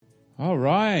All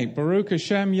right, Baruch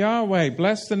Hashem Yahweh.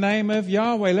 Bless the name of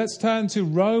Yahweh. Let's turn to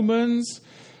Romia,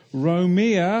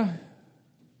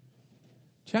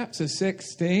 chapter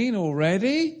 16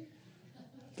 already.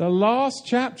 The last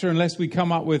chapter, unless we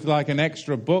come up with like an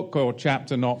extra book or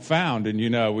chapter not found. And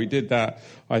we did that.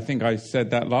 I think I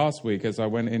said that last week as I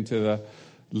went into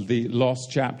the lost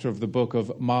chapter of the book of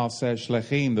Maaseh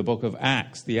Shlechim, the book of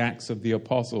Acts, the Acts of the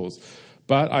Apostles.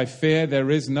 But I fear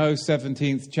there is no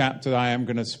 17th chapter I am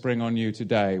going to spring on you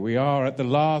today. We are at the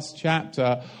last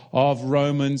chapter of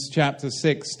Romans chapter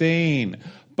 16.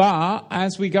 But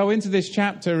as we go into this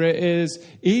chapter, it is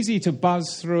easy to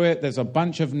buzz through it. There's a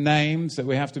bunch of names that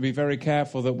we have to be very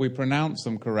careful that we pronounce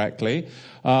them correctly.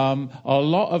 A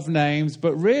lot of names,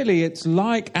 but really it's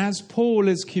like as Paul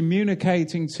is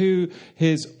communicating to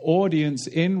his audience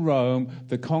in Rome,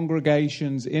 the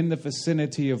congregations in the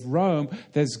vicinity of Rome,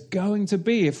 there's going to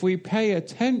be, if we pay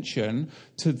attention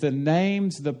to the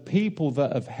names, the people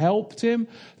that have helped him,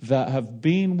 that have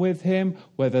been with him,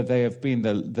 whether they have been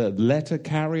the letter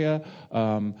carrier,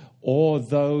 or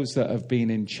those that have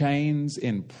been in chains,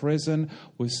 in prison,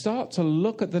 we start to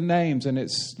look at the names, and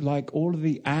it's like all of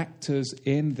the actors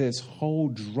in this whole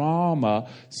drama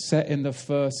set in the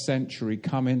first century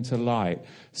come into light.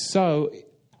 So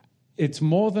it's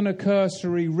more than a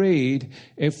cursory read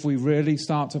if we really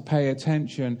start to pay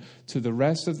attention to the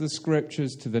rest of the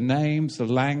scriptures, to the names, the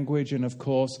language, and of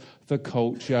course the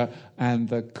culture and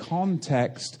the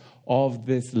context of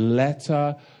this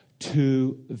letter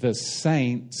to the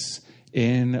saints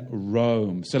in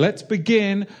Rome. So let's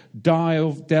begin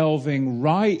delving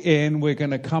right in. We're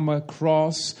going to come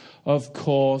across, of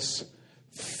course,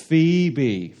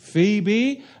 Phoebe.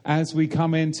 Phoebe, as we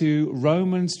come into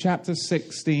Romans chapter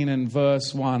 16 and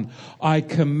verse 1. I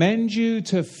commend you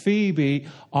to Phoebe,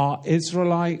 our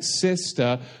Israelite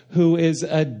sister, who is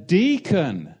a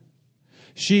deacon.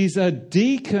 She's a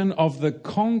deacon of the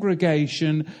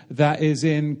congregation that is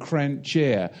in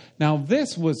Cenchreae. Now,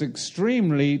 this was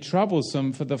extremely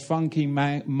troublesome for the funky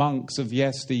monks of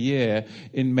yesteryear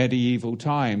in medieval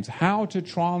times. How to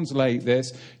translate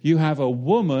this? You have a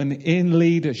woman in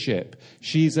leadership.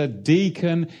 She's a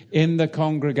deacon in the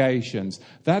congregations.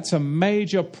 That's a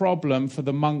major problem for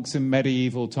the monks in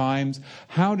medieval times.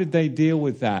 How did they deal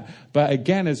with that? But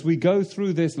again, as we go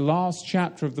through this last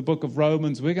chapter of the book of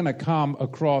Romans, we're going to come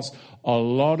across a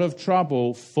lot of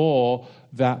trouble for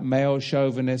that male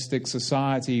chauvinistic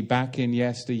society back in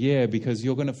yesteryear, because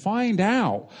you're going to find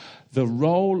out the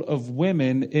role of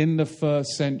women in the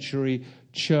first century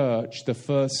church, the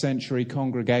first century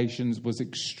congregations, was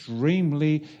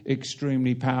extremely,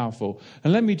 extremely powerful.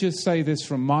 And let me just say this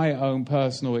from my own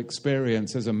personal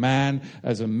experience as a man,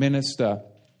 as a minister.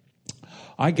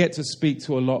 I get to speak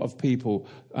to a lot of people,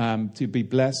 to be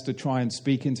blessed to try and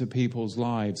speak into people's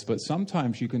lives. But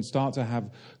sometimes you can start to have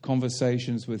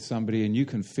conversations with somebody and you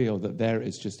can feel that there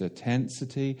is just a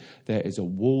tensity, there is a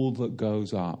wall that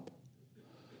goes up,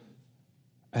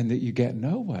 and that you get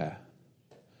nowhere.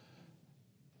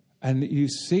 And you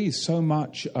see so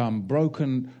much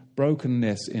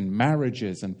brokenness in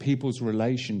marriages and people's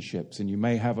relationships. And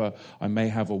I may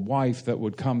have a wife that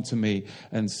would come to me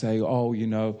and say,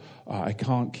 I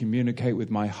can't communicate with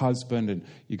my husband. And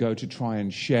you go to try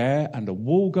and share and the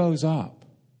wall goes up.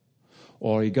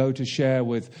 Or you go to share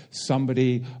with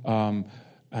somebody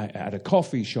at a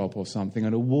coffee shop or something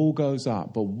and a wall goes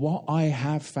up. But what I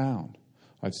have found,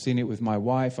 I've seen it with my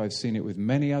wife, I've seen it with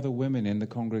many other women in the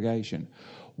congregation,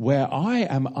 where I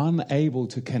am unable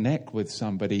to connect with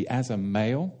somebody as a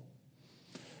male,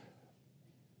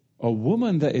 a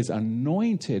woman that is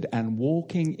anointed and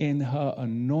walking in her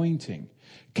anointing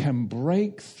can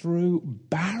break through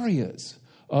barriers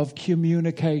of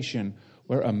communication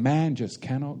where a man just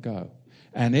cannot go.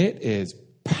 And it is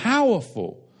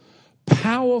powerful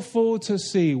to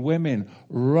see women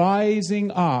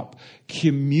rising up,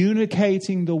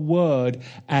 communicating the word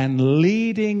and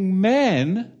leading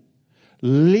men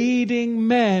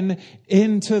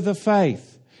into the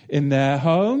faith in their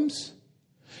homes,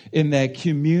 in their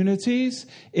communities,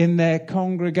 in their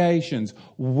congregations.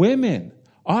 Women,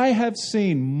 I have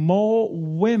seen more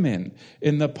women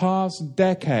in the past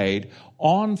decade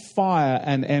on fire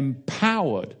and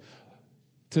empowered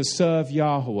to serve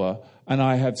Yahweh, and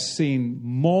I have seen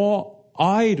more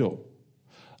idle,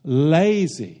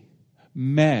 lazy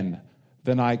men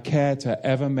than I care to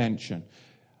ever mention.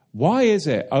 Why is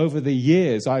it over the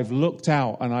years I've looked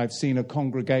out and I've seen a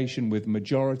congregation with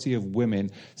majority of women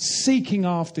seeking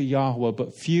after Yahweh,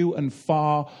 but few and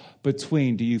far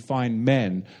between do you find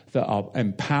men that are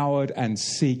empowered and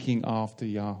seeking after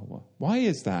Yahweh? Why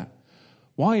is that?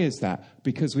 Why is that?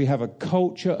 Because we have a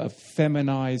culture of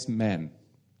feminized men.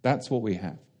 That's what we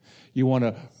have. You want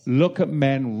to look at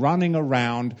men running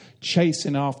around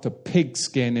chasing after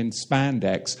pigskin in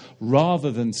spandex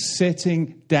rather than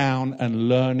sitting down and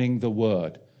learning the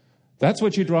word. That's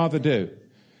what you'd rather do.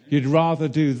 You'd rather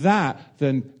do that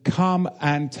than come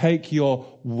and take your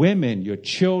women, your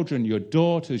children, your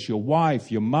daughters, your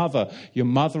wife, your mother, your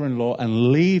mother-in-law,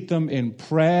 and lead them in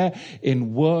prayer,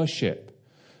 in worship.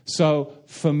 So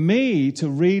for me to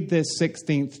read this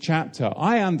 16th chapter,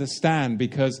 I understand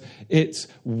because it's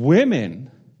women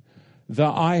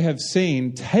that I have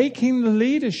seen taking the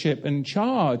leadership and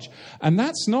charge. And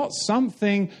that's not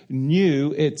something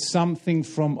new. It's something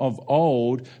from of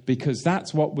old, because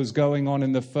that's what was going on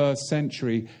in the first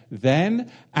century then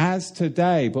as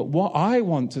today. But what I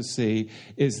want to see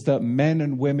is that men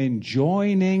and women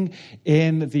joining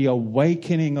in the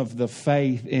awakening of the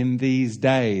faith in these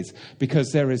days,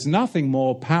 because there is nothing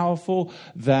more powerful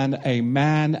than a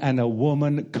man and a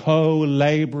woman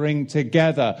co-laboring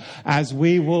together, as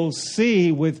we will see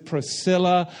with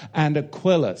Priscilla and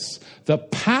Aquilus. The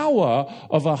power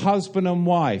of a husband and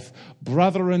wife,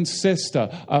 brother and sister,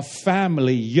 a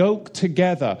family yoked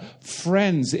together,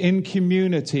 friends in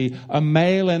community, a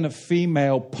male and a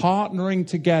female partnering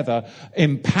together,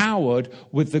 empowered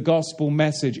with the gospel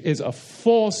message, is a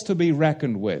force to be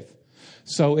reckoned with.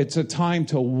 So it's a time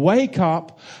to wake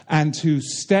up and to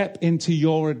step into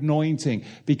your anointing,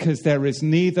 because there is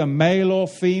neither male or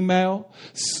female,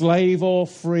 slave or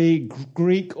free,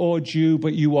 Greek or Jew,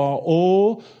 but you are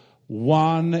all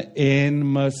one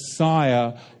in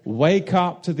Messiah. Wake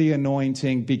up to the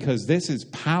anointing, because this is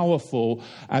powerful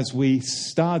as we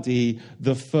study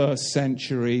the first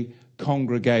century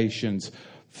congregations.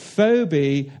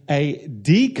 Phoebe, a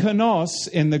diakonos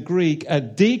in the Greek, a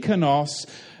diakonos,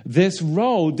 this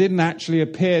role didn't actually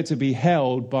appear to be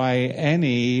held by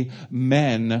any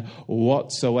men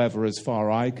whatsoever, as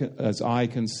far as I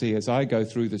can see. As I go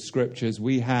through the scriptures,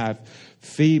 we have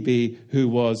Phoebe, who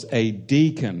was a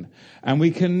deacon. And we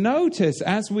can notice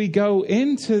as we go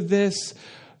into this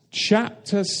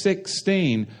chapter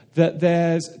 16 that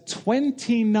there's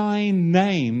 29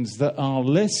 names that are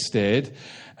listed,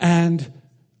 and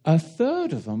a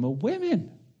third of them are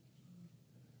women.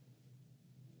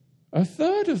 A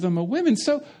third of them are women.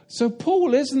 So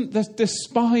Paul isn't the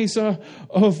despiser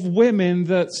of women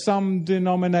that some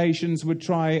denominations would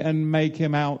try and make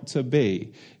him out to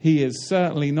be. He is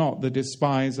certainly not the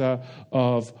despiser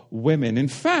of women. In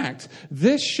fact,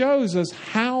 this shows us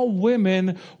how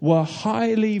women were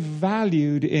highly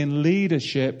valued in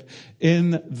leadership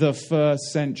in the first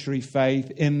century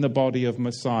faith in the body of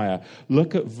Messiah.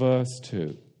 Look at verse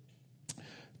 2.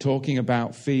 Talking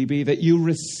about Phoebe, that you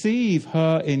receive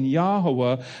her in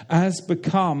Yahweh as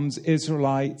becomes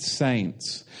Israelite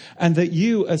saints, and that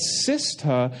you assist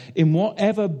her in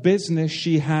whatever business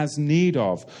she has need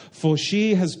of, for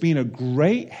she has been a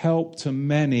great help to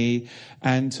many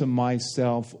and to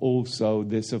myself also.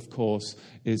 This, of course,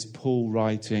 is Paul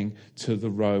writing to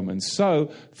the Romans.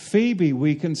 So Phoebe,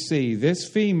 we can see this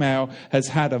female has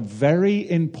had a very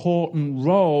important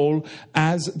role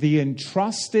as the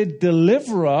entrusted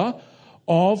deliverer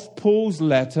of Paul's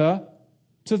letter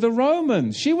to the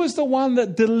Romans. She was the one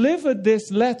that delivered this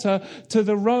letter to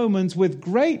the Romans with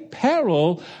great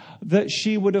peril that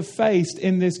she would have faced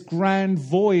in this grand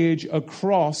voyage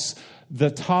across the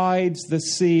tides, the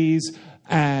seas,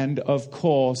 and, of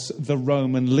course, the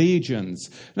Roman legions.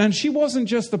 And she wasn't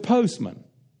just the postman.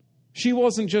 She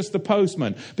wasn't just the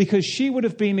postman, because she would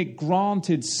have been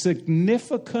granted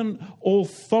significant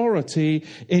authority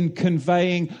in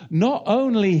conveying not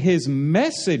only his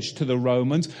message to the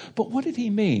Romans, but what did he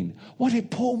mean? What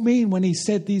did Paul mean when he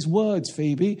said these words,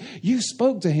 Phoebe? You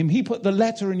spoke to him. He put the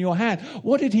letter in your hand.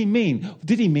 What did he mean?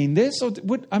 Did he mean this? Or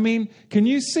can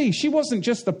you see? She wasn't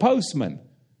just the postman.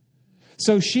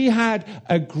 So she had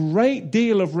a great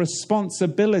deal of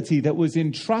responsibility that was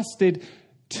entrusted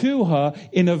to her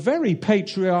in a very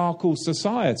patriarchal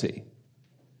society.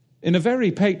 In a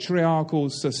very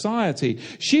patriarchal society,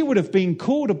 she would have been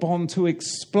called upon to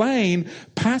explain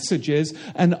passages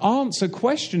and answer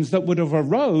questions that would have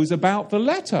arose about the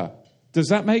letter. Does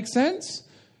that make sense?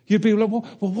 You'd be like, well,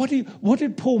 what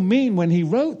did Paul mean when he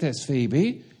wrote this,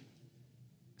 Phoebe?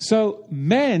 So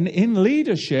men in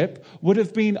leadership would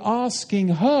have been asking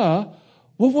her,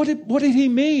 well, what did he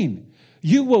mean?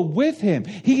 You were with him.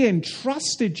 He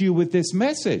entrusted you with this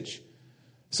message.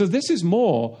 So this is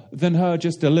more than her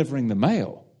just delivering the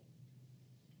mail.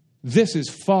 This is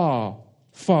far,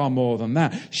 far more than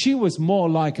that. She was more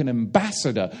like an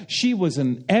ambassador. She was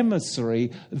an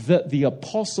emissary that the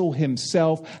apostle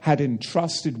himself had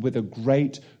entrusted with a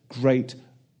great, great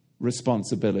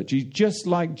responsibility, just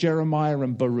like Jeremiah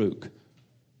and Baruch.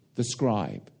 the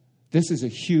scribe. This is a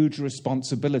huge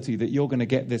responsibility that you're going to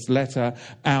get this letter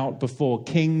out before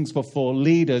kings, before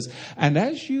leaders. And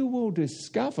as you will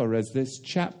discover as this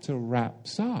chapter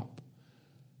wraps up,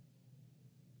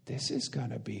 this is going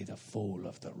to be the fall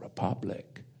of the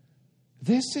republic.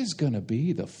 This is going to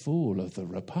be the fall of the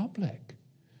republic.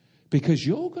 Because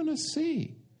you're going to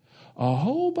see a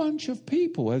whole bunch of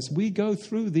people as we go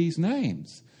through these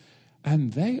names.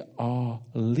 And they are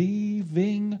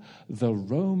leaving the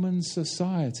Roman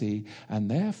society and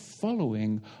they're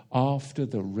following after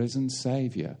the risen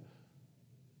Savior.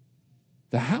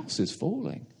 The house is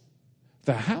falling.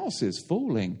 The house is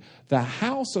falling. The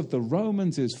house of the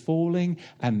Romans is falling,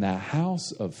 and the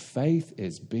house of faith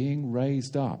is being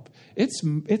raised up.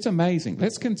 It's amazing.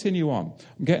 Let's continue on.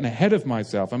 I'm getting ahead of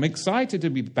myself. I'm excited to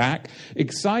be back,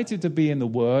 excited to be in the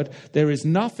Word. There is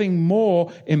nothing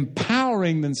more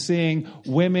empowering than seeing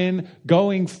women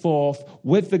going forth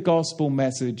with the gospel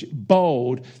message,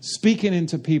 bold, speaking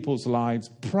into people's lives,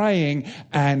 praying,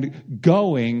 and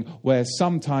going where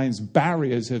sometimes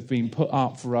barriers have been put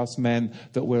up for us men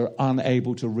that we're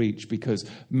unable to reach because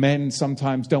men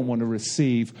sometimes don't want to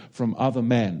receive from other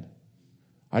men.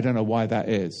 I don't know why that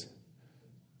is.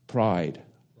 Pride,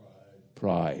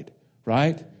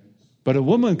 right? But a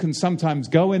woman can sometimes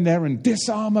go in there and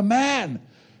disarm a man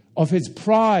of his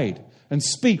pride and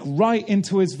speak right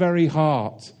into his very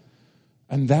heart.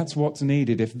 And that's what's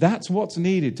needed. If that's what's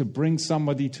needed to bring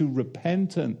somebody to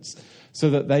repentance so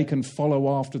that they can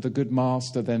follow after the good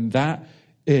master, then that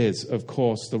is, of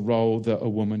course, the role that a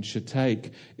woman should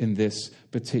take in this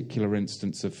particular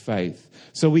instance of faith.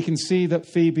 So we can see that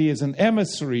Phoebe is an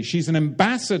emissary. She's an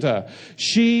ambassador.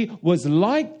 She was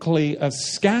likely a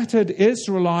scattered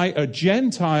Israelite, a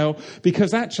Gentile,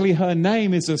 because actually her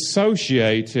name is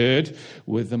associated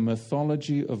with the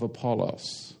mythology of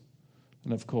Apollos.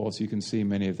 And of course, you can see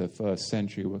many of the first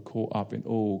century were caught up in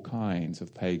all kinds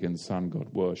of pagan sun god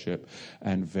worship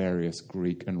and various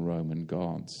Greek and Roman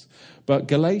gods. But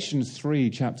Galatians 3,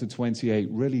 chapter 28,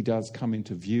 really does come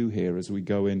into view here as we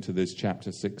go into this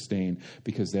chapter 16,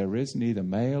 because there is neither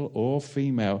male or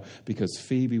female, because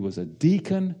Phoebe was a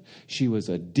deacon. She was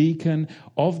a deacon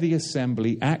of the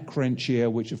assembly at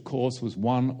Cenchreae, which of course was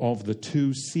one of the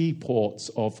two seaports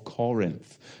of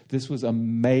Corinth. This was a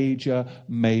major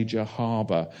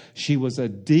harbor. She was a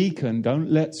deacon. Don't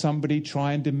let somebody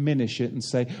try and diminish it and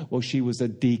say, well, she was a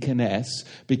deaconess,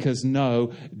 because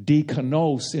no,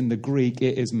 deakonos in the Greek,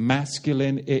 it is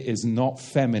masculine, it is not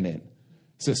feminine.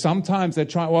 So sometimes they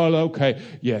try, well, okay,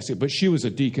 yes, but she was a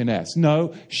deaconess.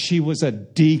 No, she was a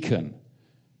deacon.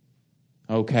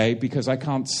 Okay, because I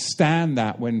can't stand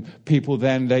that when people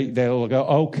then, they'll go,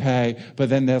 okay, but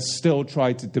then they'll still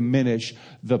try to diminish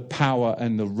the power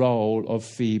and the role of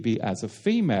Phoebe as a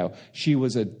female. She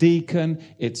was a deacon.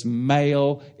 It's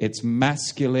male. It's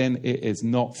masculine. It is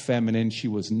not feminine. She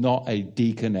was not a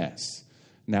deaconess.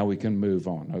 Now we can move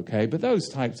on, okay? But those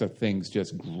types of things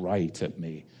just grate at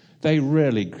me. They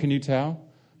really, can you tell?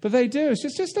 But they do.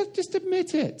 It's just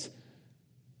admit it.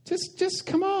 Just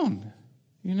come on,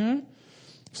 you know?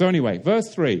 So anyway,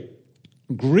 verse 3.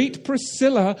 Greet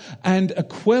Priscilla and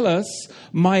Aquilus,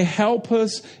 my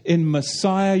helpers in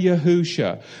Messiah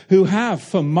Yahushua, who have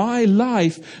for my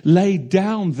life laid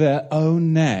down their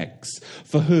own necks,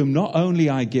 for whom not only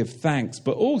I give thanks,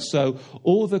 but also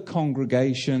all the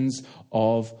congregations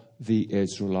of the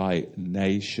Israelite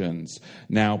nations.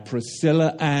 Now,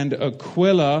 Priscilla and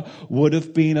Aquila would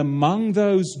have been among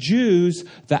those Jews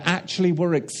that actually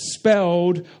were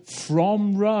expelled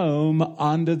from Rome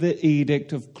under the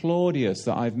edict of Claudius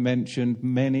that I've mentioned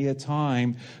many a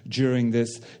time during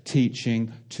this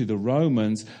teaching to the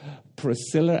Romans.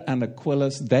 Priscilla and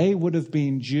Aquilus, they would have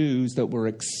been Jews that were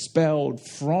expelled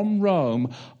from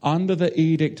Rome under the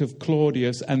edict of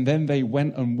Claudius, and then they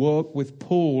went and worked with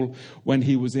Paul when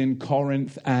he was in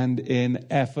Corinth and in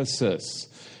Ephesus.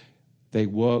 They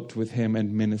worked with him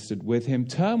and ministered with him.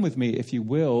 Turn with me, if you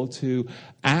will, to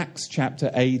Acts chapter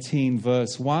 18,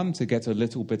 verse 1 to get a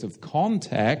little bit of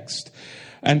context.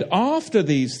 And after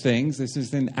these things, this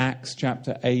is in Acts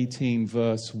chapter 18,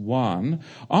 verse 1,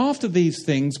 after these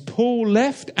things, Paul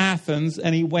left Athens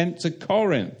and he went to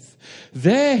Corinth.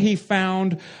 There he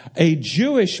found a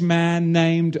Jewish man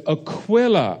named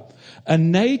Aquila, a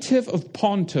native of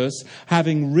Pontus,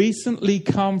 having recently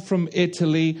come from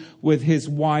Italy with his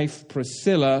wife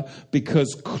Priscilla,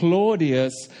 because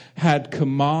Claudius had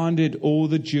commanded all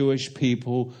the Jewish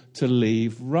people to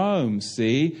leave Rome.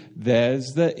 See, there's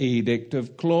the edict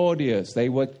of Claudius. They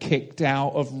were kicked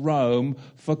out of Rome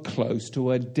for close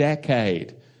to a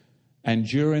decade. And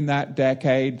during that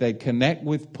decade, they connect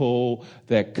with Paul.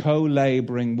 They're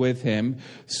co-laboring with him.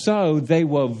 So they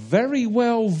were very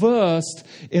well versed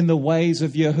in the ways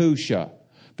of Yahushua,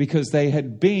 because they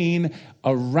had been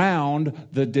around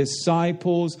the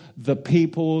disciples, the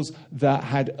peoples that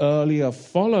had earlier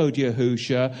followed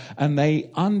Yahushua, and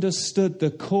they understood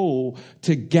the call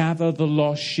to gather the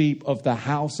lost sheep of the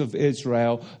house of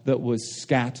Israel that was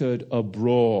scattered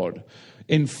abroad.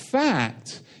 In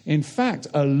fact,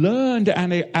 a learned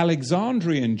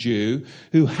Alexandrian Jew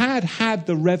who had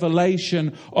the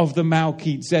revelation of the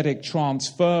Melchizedek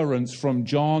transference from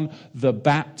John the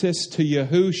Baptist to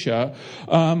Yahushua,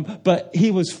 but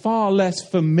he was far less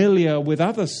familiar with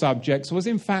other subjects, was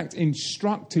in fact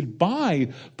instructed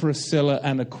by Priscilla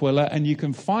and Aquila, and you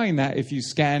can find that if you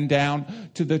scan down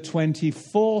to the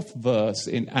 24th verse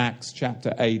in Acts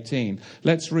chapter 18.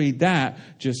 Let's read that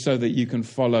just so that you can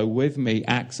follow with me.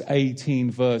 Acts 18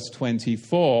 verse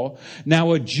 24.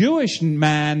 Now a Jewish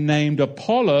man named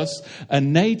Apollos, a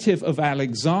native of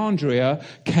Alexandria,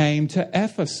 came to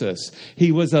Ephesus.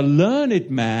 He was a learned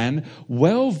man,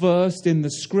 well versed in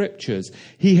the scriptures.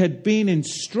 He had been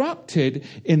instructed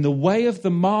in the way of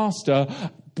the master.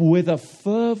 With a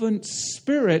fervent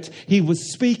spirit, he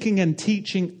was speaking and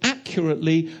teaching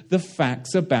accurately the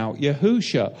facts about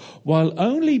Yahushua, while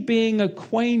only being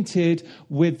acquainted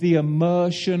with the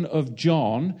immersion of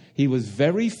John. He was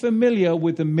very familiar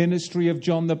with the ministry of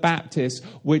John the Baptist,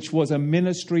 which was a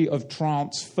ministry of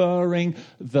transferring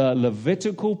the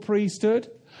Levitical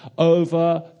priesthood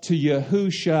over to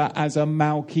Yahushua as a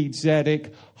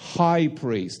Melchizedek high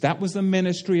priest. That was the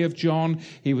ministry of John.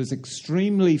 He was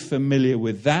extremely familiar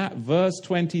with that. Verse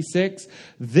 26,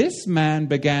 this man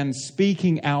began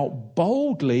speaking out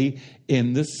boldly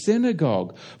in the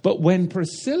synagogue. But when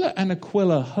Priscilla and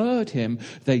Aquila heard him,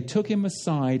 they took him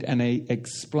aside and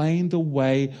explained the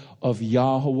way of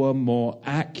Yahweh more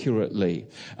accurately.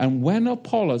 And when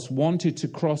Apollos wanted to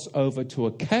cross over to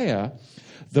Achaia,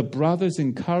 the brothers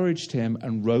encouraged him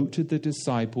and wrote to the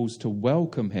disciples to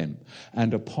welcome him.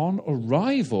 And upon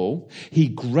arrival, he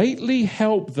greatly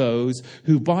helped those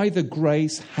who by the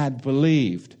grace had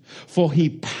believed. For he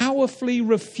powerfully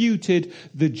refuted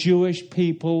the Jewish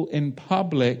people in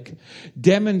public,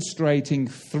 demonstrating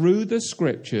through the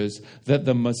scriptures that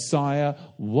the Messiah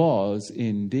was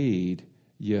indeed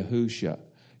Yahushua.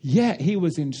 Yet he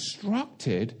was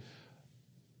instructed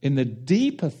in the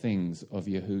deeper things of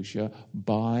Yahushua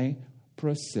by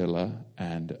Priscilla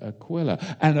and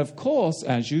Aquila. And of course,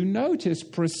 as you notice,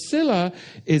 Priscilla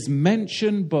is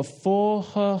mentioned before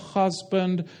her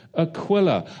husband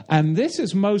Aquila. And this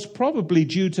is most probably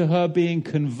due to her being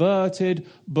converted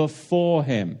before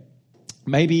him,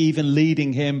 maybe even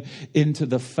leading him into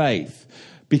the faith.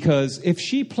 Because if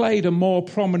she played a more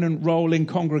prominent role in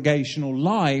congregational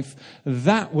life,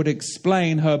 that would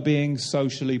explain her being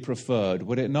socially preferred,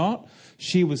 would it not?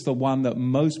 She was the one that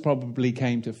most probably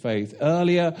came to faith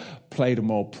earlier, played a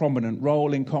more prominent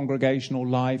role in congregational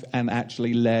life, and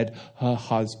actually led her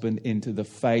husband into the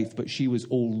faith. But she was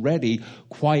already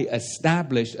quite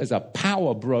established as a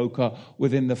power broker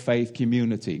within the faith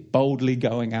community, boldly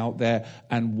going out there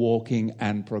and walking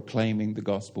and proclaiming the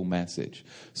gospel message.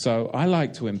 So I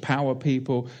like to empower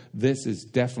people. This is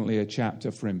definitely a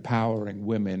chapter for empowering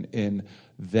women in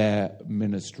their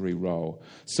ministry role.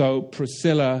 So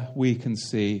Priscilla, we can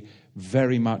see,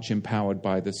 very much empowered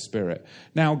by the Spirit.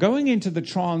 Now, going into the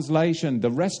translation, the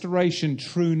Restoration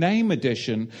True Name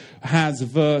Edition has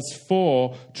verse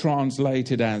 4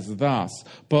 translated as thus,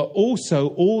 but also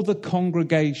all the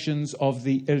congregations of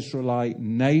the Israelite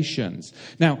nations.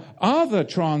 Now, other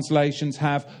translations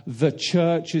have the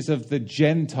churches of the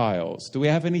Gentiles. Do we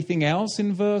have anything else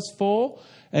in verse 4?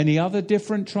 Any other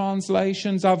different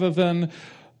translations other than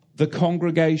the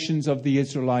congregations of the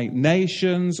Israelite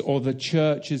nations or the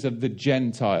churches of the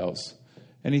Gentiles?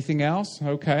 Anything else?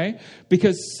 Okay.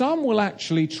 Because some will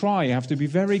actually try, you have to be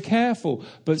very careful,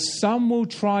 but some will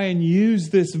try and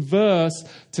use this verse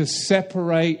to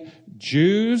separate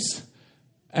Jews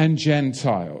and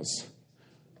Gentiles.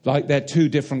 Like they're two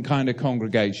different kind of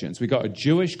congregations. We got a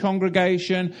Jewish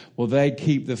congregation, well, they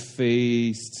keep the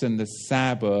feasts and the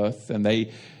Sabbath, and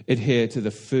they adhere to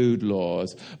the food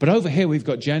laws. But over here we've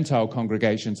got Gentile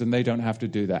congregations, and they don't have to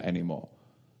do that anymore.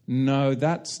 No,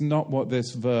 that's not what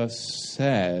this verse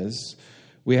says.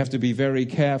 We have to be very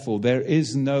careful. There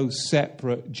is no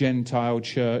separate Gentile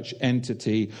church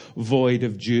entity void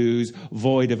of Jews,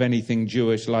 void of anything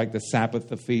Jewish like the Sabbath,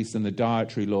 the feast, and the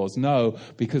dietary laws. No,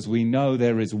 because we know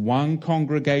there is one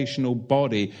congregational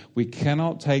body. We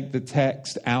cannot take the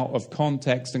text out of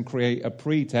context and create a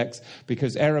pretext,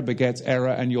 because error begets error,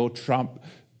 and your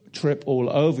trip all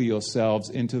over yourselves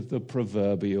into the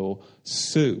proverbial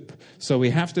soup. So we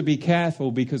have to be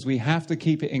careful because we have to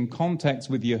keep it in context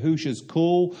with Yahusha's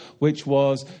call, which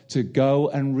was to go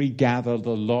and regather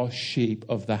the lost sheep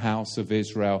of the house of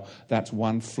Israel. That's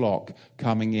one flock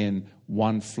coming in,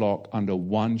 one flock under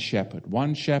one shepherd,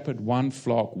 one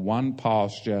flock, one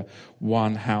pasture,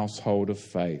 one household of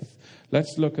faith.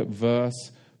 Let's look at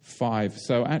verse 5.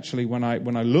 So actually, when I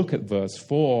look at verse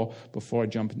 4, before I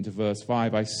jump into verse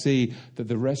 5, I see that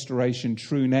the Restoration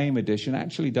True Name Edition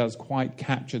actually does quite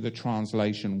capture the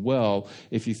translation well.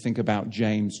 If you think about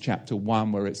James chapter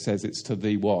 1, where it says it's to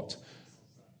the what?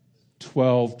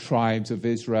 12 tribes of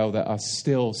Israel that are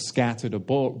still scattered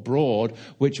abroad,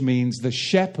 which means the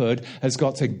shepherd has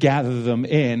got to gather them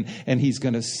in, and he's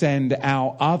going to send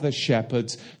out other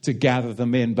shepherds to gather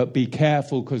them in. But be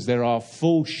careful, because there are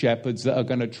false shepherds that are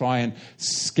going to try and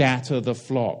scatter the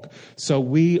flock. So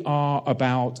we are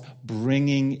about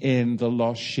bringing in the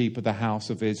lost sheep of the house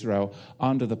of Israel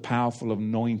under the powerful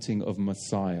anointing of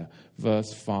Messiah.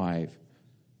 Verse 5.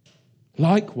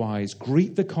 Likewise,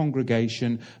 greet the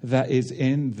congregation that is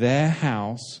in their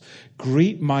house.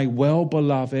 Greet my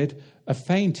well-beloved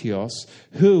Aphantios,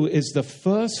 who is the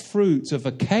first fruits of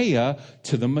Achaia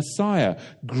to the Messiah.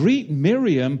 Greet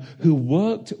Miriam, who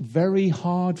worked very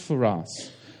hard for us.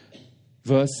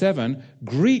 Verse 7,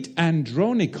 greet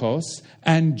Andronikos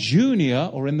and Junia,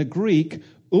 or in the Greek,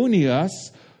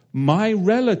 Unias, my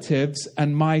relatives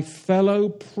and my fellow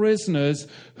prisoners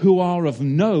who are of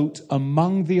note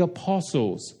among the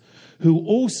apostles, who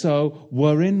also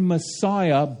were in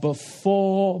Messiah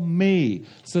before me.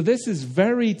 So this is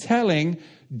very telling.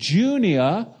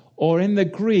 Junia, or in the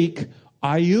Greek,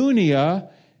 Iunia,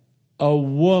 a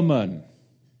woman.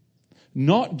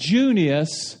 Not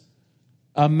Junius,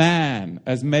 a man,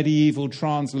 as medieval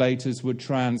translators would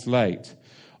translate.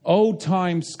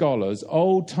 Old-time scholars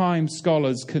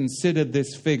considered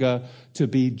this figure to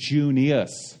be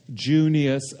Junius,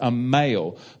 a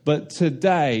male. But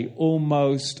today,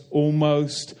 almost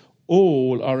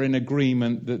all are in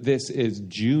agreement that this is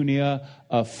Junia,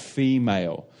 a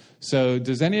female. So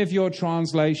does any of your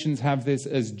translations have this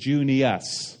as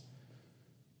Junius?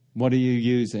 What are you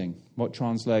using? What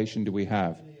translation do we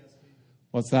have?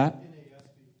 What's that?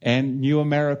 And New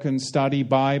American Study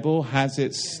Bible has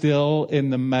it still in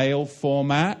the male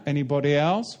format. Anybody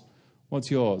else?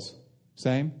 What's yours?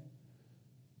 Same?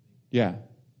 Yeah.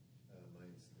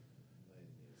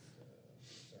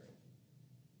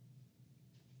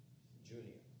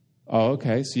 Oh,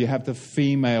 okay. So you have the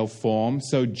female form.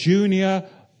 So Junia,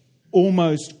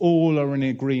 almost all are in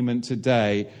agreement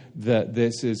today that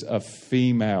this is a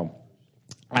female.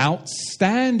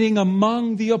 Outstanding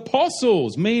among the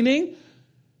apostles, meaning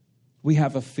we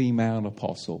have a female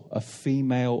apostle, a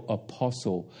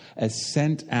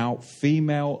sent out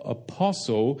female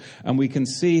apostle. And we can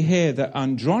see here that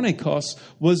Andronikos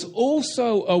was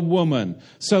also a woman.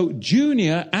 So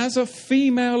Junia, as a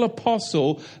female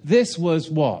apostle, this was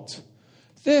what?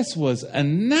 This was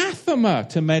anathema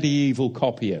to medieval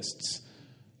copyists.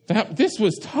 This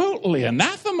was totally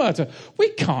anathema to, we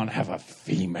can't have a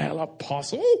female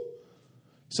apostle.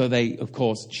 So they, of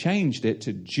course, changed it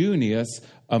to Junius,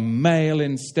 a male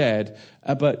instead.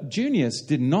 But Junius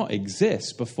did not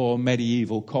exist before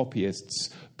medieval copyists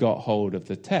got hold of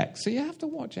the text. So you have to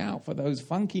watch out for those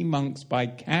funky monks by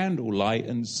candlelight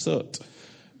and soot,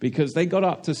 because they got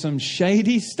up to some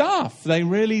shady stuff. They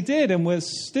really did. And we're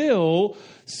still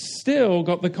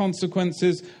got the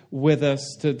consequences with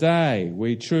us today.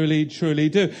 We truly, truly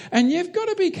do. And you've got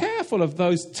to be careful of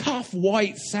those tough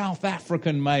white South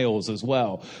African males as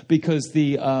well, because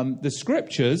the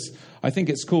scriptures, I think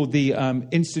it's called the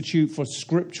Institute for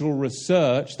Scriptural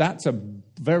Research, that's a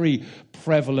very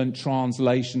prevalent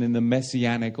translation in the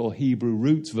Messianic or Hebrew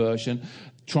Roots version,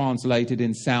 translated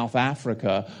in South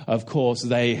Africa. Of course,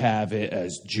 they have it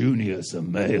as Junius, a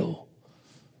male.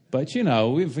 But,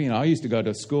 I used to go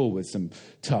to school with some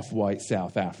tough white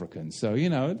South Africans. So,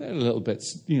 they're a little bit,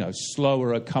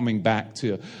 slower at coming back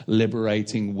to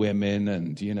liberating women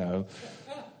and,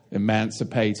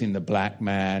 emancipating the black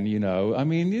man, I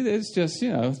mean, there's just,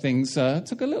 things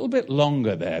took a little bit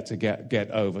longer there to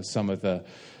get over some of the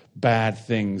bad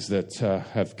things that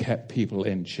have kept people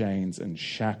in chains and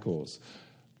shackles.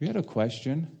 You had a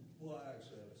question?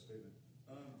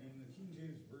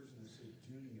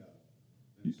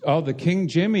 Oh, the King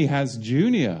Jimmy has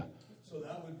Junior. So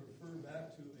that would refer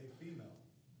back to a female.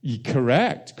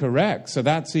 Correct. So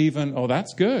that's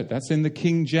that's good. That's in the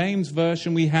King James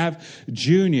Version. We have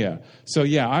junior. So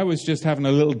yeah, I was just having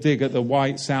a little dig at the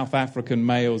white South African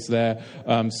males there.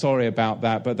 Sorry about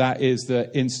that, but that is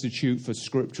the Institute for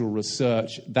Scriptural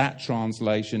Research. That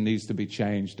translation needs to be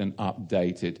changed and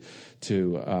updated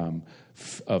to,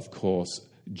 of course,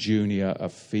 junior, a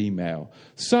female.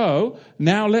 So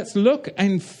now let's look.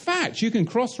 In fact, you can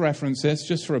cross-reference this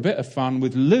just for a bit of fun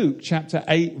with Luke chapter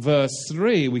 8 verse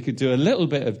 3. We could do a little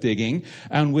bit of digging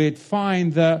and we'd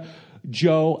find that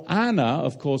Joanna,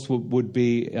 of course, would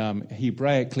be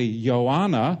Hebraically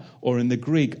Joanna, or in the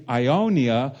Greek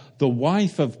Ionia, the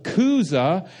wife of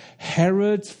Cusa,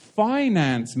 Herod's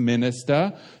finance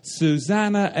minister.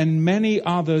 Susanna and many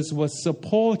others were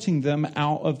supporting them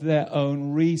out of their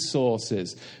own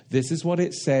resources. This is what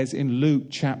it says in Luke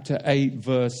chapter 8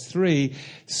 verse 3.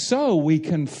 So we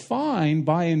can find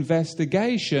by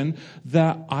investigation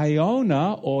that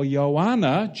Iona or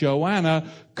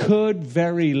Joanna could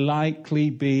very likely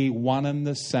be one and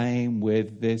the same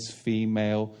with this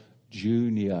female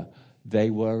junior. They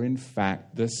were in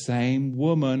fact the same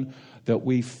woman that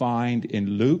we find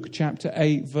in Luke chapter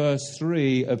 8 verse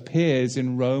 3 appears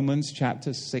in Romans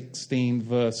chapter 16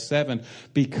 verse 7,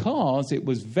 because it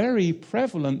was very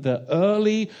prevalent that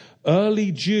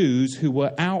early Jews who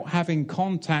were out having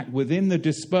contact within the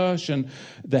dispersion,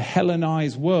 the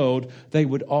Hellenized world, they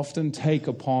would often take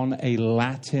upon a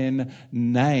Latin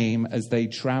name as they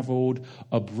traveled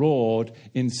abroad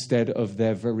instead of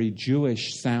their very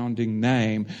Jewish sounding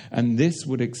name. And this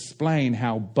would explain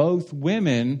how both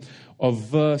women of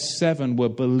verse 7 were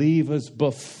believers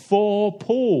before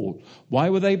Paul.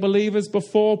 Why were they believers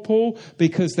before Paul?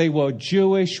 Because they were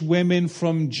Jewish women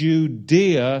from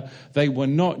Judea. They were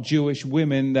not Jewish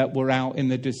women that were out in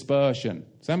the dispersion.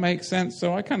 Does that make sense?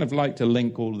 So I kind of like to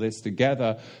link all this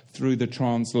together through the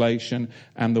translation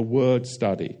and the word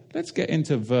study. Let's get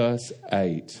into verse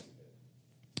 8.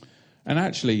 And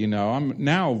actually, I'm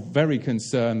now very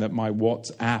concerned that my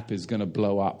WhatsApp is going to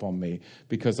blow up on me,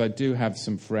 because I do have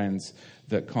some friends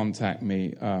that contact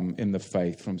me in the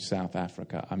faith from South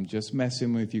Africa. I'm just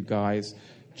messing with you guys.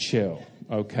 Chill,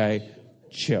 okay?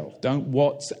 Chill. Don't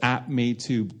WhatsApp me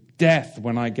to death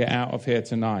when I get out of here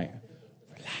tonight.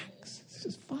 Relax. This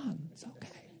is fun. It's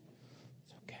okay.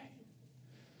 It's okay.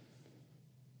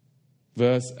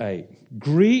 Verse 8.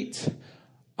 Greet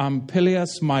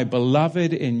Ampilius, my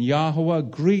beloved in Yahweh.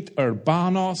 Greet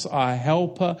Urbanos, our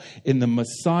helper in the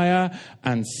Messiah,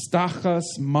 and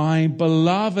Stachys, my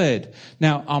beloved.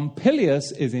 Now,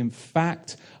 Ampilius is in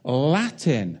fact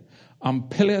Latin.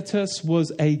 Ampiliatus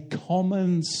was a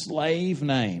common slave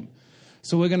name.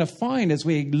 So we're going to find as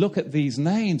we look at these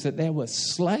names that there were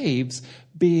slaves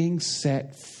being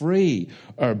set free.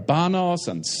 Urbanos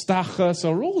and Stachys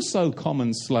are also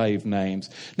common slave names.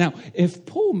 Now, if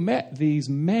Paul met these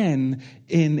men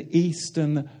in the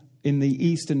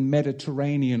Eastern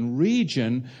Mediterranean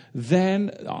region,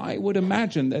 then I would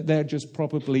imagine that they're just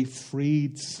probably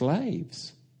freed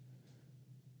slaves,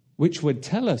 which would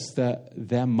tell us that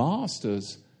their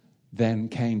masters then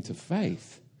came to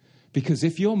faith. Because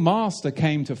if your master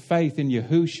came to faith in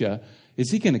Yahushua, is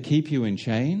he going to keep you in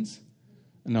chains?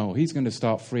 No, he's going to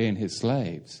start freeing his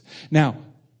slaves. Now,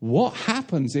 what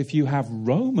happens if you have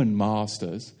Roman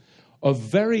masters of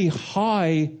very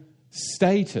high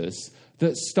status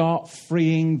that start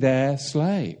freeing their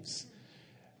slaves?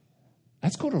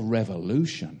 That's called a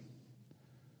revolution.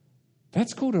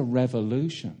 That's called a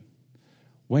revolution.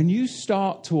 When you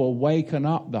start to awaken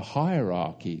up the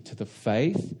hierarchy to the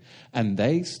faith and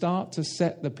they start to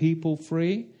set the people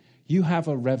free, you have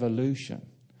a revolution.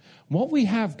 What we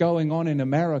have going on in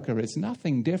America is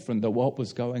nothing different than what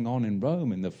was going on in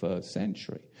Rome in the first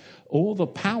century. All the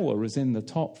power is in the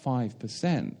top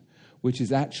 5%, which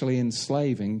is actually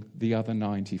enslaving the other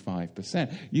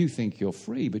 95%. You think you're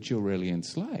free, but you're really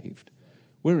enslaved.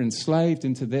 We're enslaved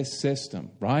into this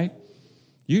system, right?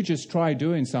 You just try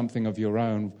doing something of your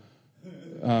own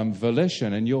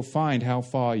volition and you'll find how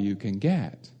far you can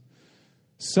get.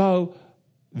 So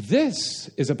this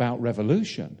is about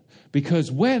revolution,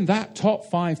 because when that top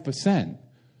 5%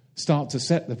 start to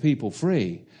set the people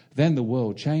free, then the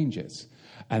world changes.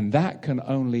 And that can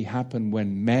only happen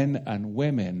when men and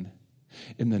women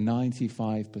in the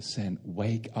 95%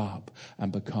 wake up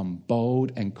and become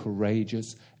bold and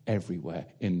courageous everywhere,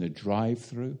 in the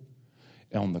drive-thru,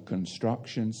 on the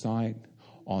construction site,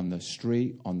 on the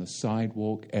street, on the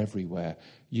sidewalk, everywhere.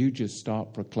 You just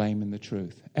start proclaiming the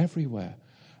truth everywhere.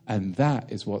 And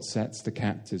that is what sets the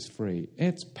captives free.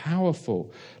 It's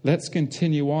powerful. Let's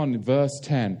continue on in verse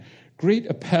 10. Greet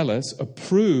Apelles,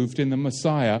 approved in the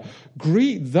Messiah.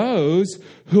 Greet those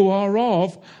who are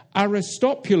of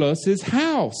Aristobulus'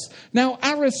 house. Now,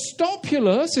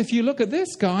 Aristobulus, if you look at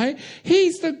this guy,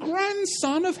 he's the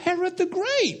grandson of Herod the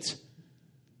Great.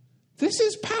 This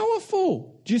is powerful.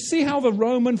 Do you see how the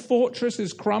Roman fortress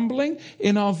is crumbling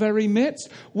in our very midst?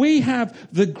 We have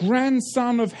the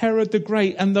grandson of Herod the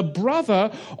Great and the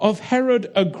brother of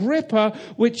Herod Agrippa,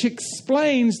 which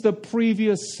explains the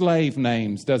previous slave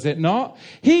names, does it not?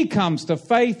 He comes to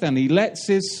faith and he lets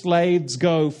his slaves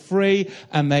go free,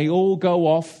 and they all go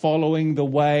off following the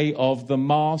way of the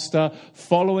master,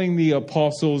 following the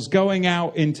apostles, going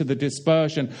out into the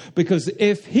dispersion. Because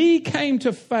if he came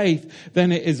to faith,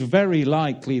 then it is very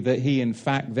likely that he in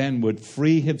fact then would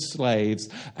free his slaves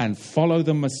and follow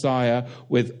the Messiah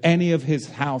with any of his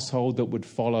household that would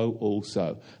follow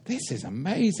also. This is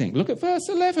amazing. Look at verse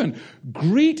 11.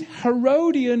 Greet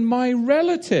Herodian, my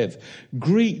relative.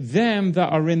 Greet them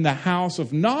that are in the house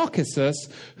of Narcissus,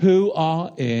 who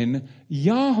are in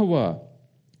Yahweh.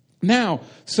 Now,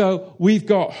 so we've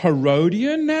got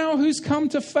Herodian now who's come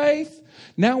to faith.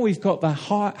 Now we've got the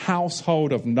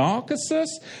household of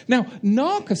Narcissus. Now,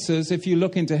 Narcissus, if you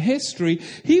look into history,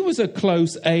 he was a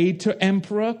close aide to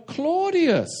Emperor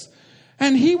Claudius.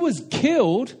 And he was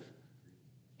killed.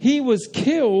 He was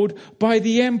killed by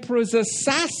the emperor's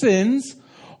assassins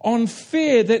on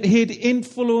fear that he'd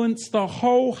influenced the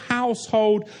whole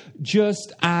household,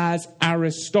 just as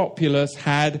Aristobulus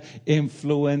had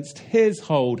influenced his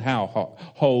whole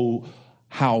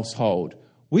household.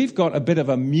 We've got a bit of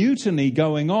a mutiny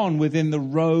going on within the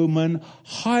Roman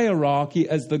hierarchy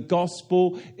as the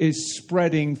gospel is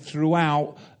spreading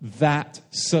throughout that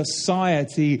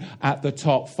society at the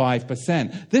top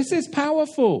 5%. This is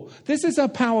powerful. This is a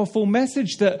powerful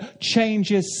message that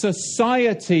changes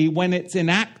society when it's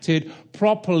enacted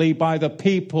properly by the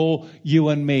people, you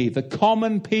and me, the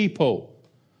common people.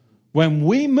 When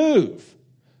we move,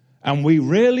 and we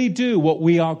really do what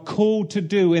we are called to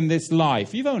do in this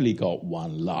life. You've only got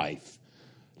one life.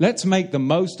 Let's make the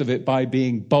most of it by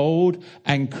being bold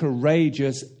and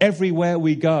courageous everywhere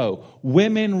we go.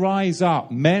 Women rise up,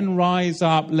 men rise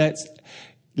up. Let's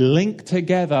link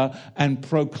together and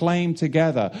proclaim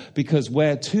together. Because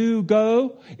where two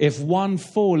go, if one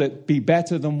fall, it be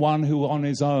better than one who on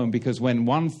his own. Because when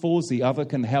one falls, the other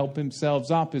can help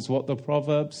themselves up, is what the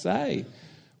Proverbs say.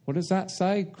 What does that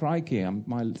say? Crikey,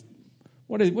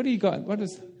 what do you got? What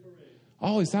is?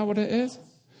 Oh, is that what it is?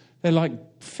 They're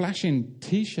like flashing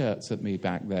T-shirts at me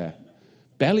back there.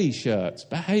 Belly shirts.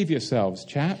 Behave yourselves,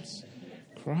 chaps.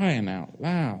 Crying out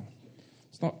loud.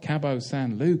 It's not Cabo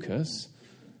San Lucas.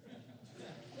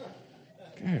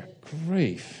 Good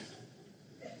grief.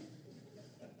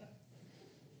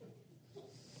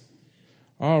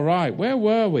 All right, where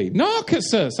were we?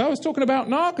 Narcissus. I was talking about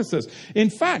Narcissus.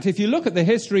 In fact, if you look at the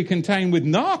history contained with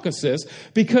Narcissus,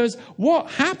 because what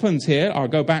happens here, I'll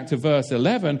go back to verse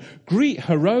 11, greet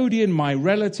Herodian, my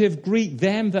relative, greet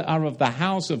them that are of the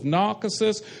house of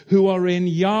Narcissus, who are in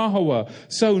Yahweh.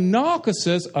 So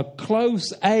Narcissus, a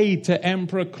close aide to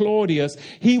Emperor Claudius,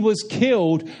 he was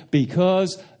killed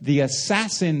because the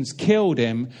assassins killed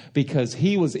him because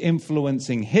he was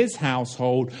influencing his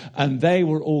household, and they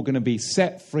were all going to be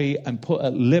set free and put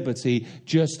at liberty,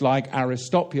 just like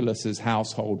Aristobulus'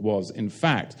 household was, in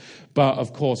fact. But,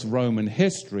 of course, Roman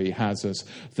history has us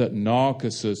that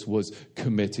Narcissus was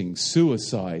committing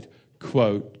suicide,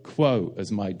 quote, quote,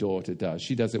 as my daughter does.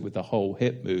 She does it with the whole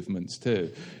hip movements,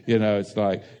 too. You know, it's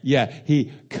like, yeah,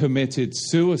 he committed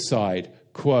suicide,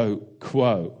 quote,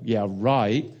 quote. Yeah,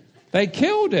 right. They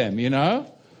killed him, you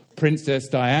know. Princess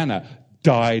Diana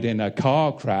died in a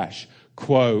car crash.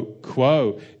 Quote,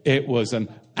 quote. It was an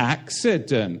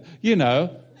accident. You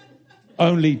know,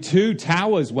 only 2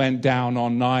 towers went down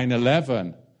on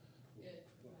 9/11.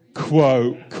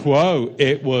 Quote, quote.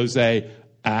 It was a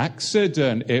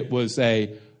accident. It was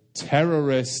a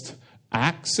terrorist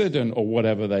accident, or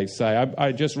whatever they say.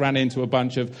 I just ran into a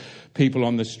bunch of people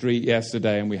on the street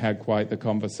yesterday, and we had quite the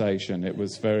conversation. It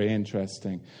was very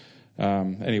interesting.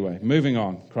 Anyway, moving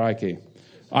on. Crikey.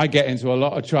 I get into a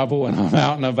lot of trouble when I'm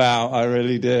out and about. I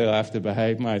really do. I have to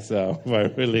behave myself. I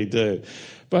really do.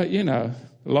 But, you know,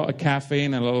 a lot of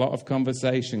caffeine and a lot of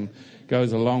conversation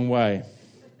goes a long way.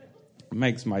 It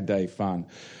makes my day fun.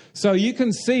 So you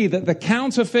can see that the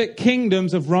counterfeit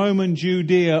kingdoms of Rome and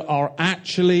Judea are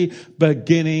actually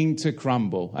beginning to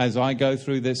crumble. As I go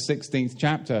through this 16th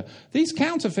chapter, these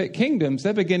counterfeit kingdoms,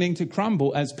 they're beginning to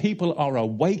crumble as people are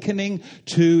awakening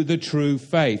to the true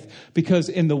faith. Because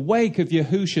in the wake of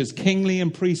Yahusha's kingly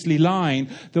and priestly line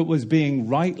that was being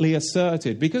rightly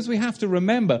asserted, because we have to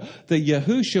remember that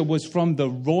Yahusha was from the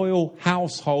royal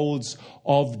households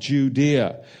of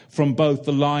Judea, from both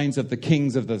the lines of the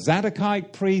kings of the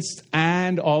Zadokite priests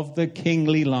and of the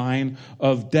kingly line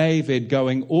of David,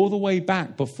 going all the way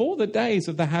back before the days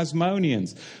of the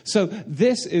Hasmoneans. So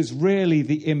this is really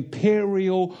the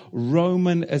imperial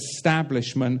Roman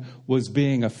establishment was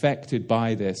being affected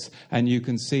by this. And you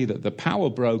can see that the power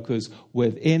brokers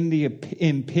within the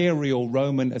imperial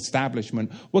Roman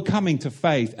establishment were coming to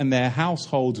faith, and their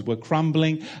households were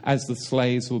crumbling as the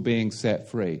slaves were being set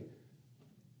free.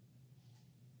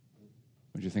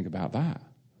 What do you think about that?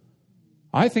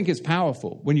 I think it's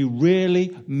powerful when you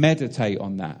really meditate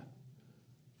on that.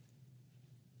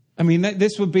 I mean,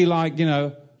 this would be like,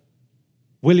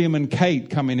 William and Kate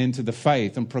coming into the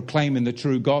faith and proclaiming the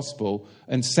true gospel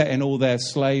and setting all their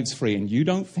slaves free. And you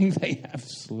don't think they have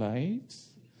slaves?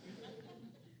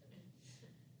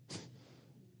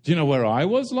 Do you know where I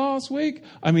was last week?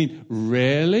 I mean,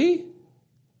 really?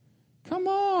 Come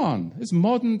on. It's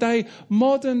modern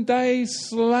day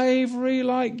slavery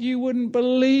like you wouldn't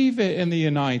believe it in the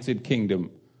United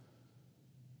Kingdom.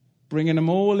 Bringing them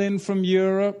all in from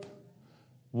Europe,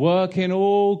 working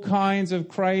all kinds of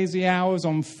crazy hours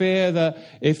on fear that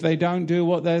if they don't do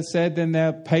what they're said, then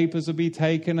their papers will be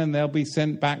taken and they'll be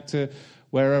sent back to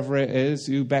wherever it is,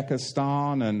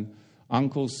 Uzbekistan and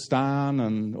Uncle Stan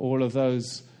and all of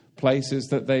those places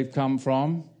that they've come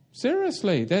from.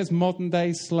 Seriously, there's modern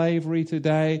day slavery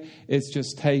today. It's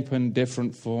just taken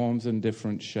different forms and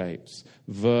different shapes.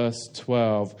 Verse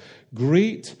 12.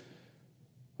 Greet, I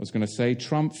was going to say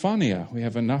Trump funnier. We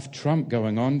have enough Trump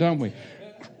going on, don't we?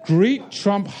 Greet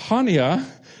Trump Hania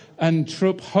and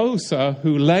Truphosa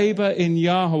who labor in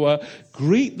Yahweh.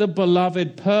 Greet the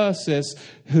beloved Persis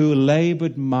who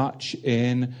labored much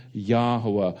in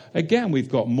Yahweh. Again, we've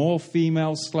got more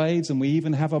female slaves and we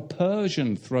even have a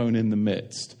Persian thrown in the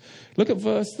midst. Look at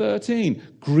verse 13.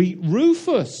 Greet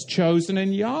Rufus, chosen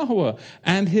in Yahweh,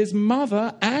 and his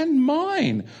mother and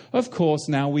mine. Of course,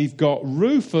 now we've got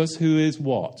Rufus, who is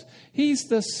what? He's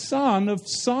the son of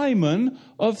Simon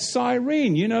of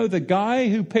Cyrene. You know, the guy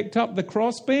who picked up the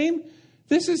crossbeam?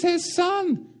 This is his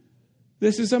son.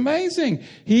 This is amazing.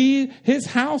 His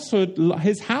household,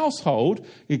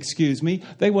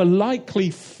 they were likely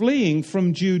fleeing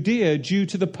from Judea due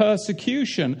to the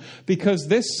persecution, because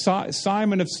this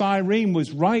Simon of Cyrene was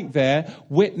right there,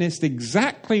 witnessed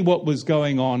exactly what was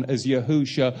going on as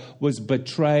Yahusha was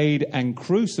betrayed and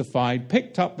crucified,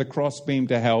 picked up the crossbeam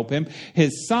to help him.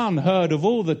 His son heard of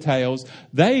all the tales.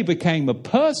 They became a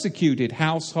persecuted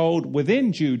household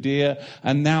within Judea,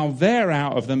 and now they're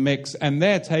out of the mix and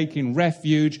they're taking refuge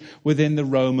within the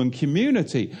Roman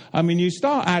community. I mean, you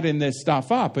start adding this stuff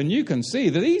up and you can see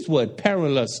that these were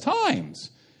perilous times.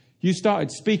 You started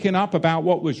speaking up about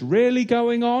what was really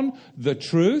going on, the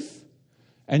truth,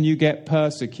 and you get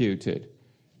persecuted.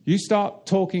 You start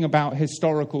talking about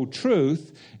historical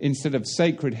truth instead of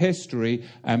sacred history,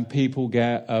 and people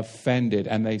get offended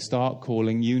and they start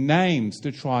calling you names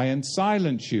to try and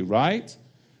silence you, right?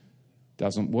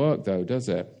 Doesn't work though, does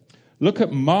it? Look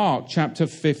at Mark chapter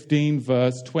 15,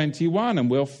 verse 21, and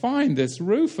we'll find this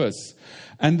Rufus.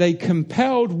 And they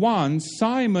compelled one,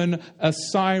 Simon of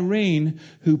Cyrene,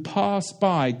 who passed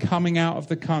by coming out of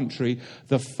the country,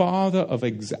 the father of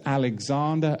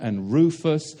Alexander and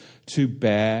Rufus, to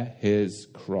bear his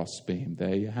crossbeam.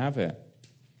 There you have it.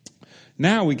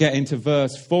 Now we get into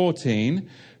verse 14.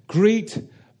 Greet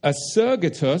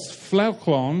Asergatus,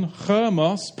 Phlegon,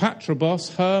 Hermos,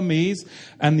 Patrobos, Hermes,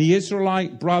 and the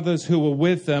Israelite brothers who were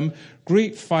with them.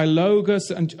 Greet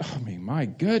Philologus and, my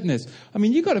goodness.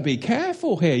 You've got to be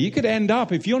careful here. You could end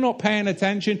up, if you're not paying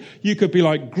attention, you could be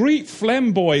like, greet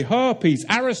Phlemboy, Herpes,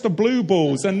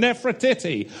 Aristobluballs, and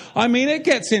Nefertiti. It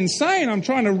gets insane. I'm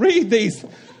trying to read these.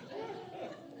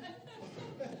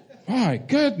 My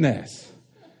goodness.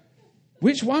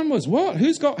 Which one was what?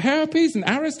 Who's got herpes and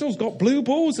Aristotle's got blue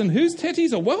balls and whose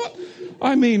titties are what?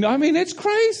 It's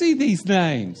crazy, these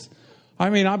names.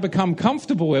 I've become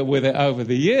comfortable with it over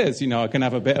the years. I can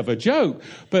have a bit of a joke.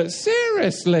 But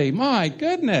seriously, my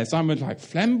goodness. Like,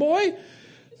 Flemboy?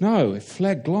 No,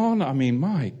 Phlegon.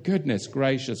 My goodness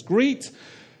gracious. Greet.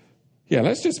 Yeah,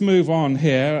 let's just move on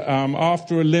here.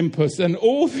 After Olympus and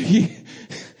all the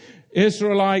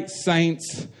Israelite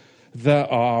saints that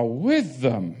are with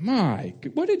them.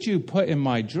 What did you put in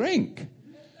my drink?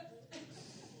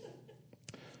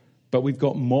 But we've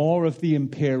got more of the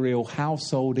imperial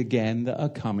household again that are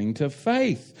coming to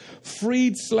faith.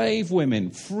 Freed slave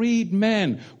women, freed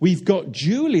men. We've got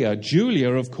Julia.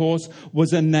 Julia, of course,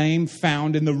 was a name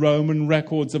found in the Roman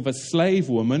records of a slave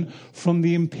woman from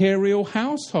the imperial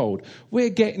household. We're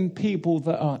getting people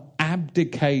that are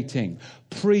abdicating.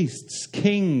 Priests,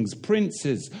 kings,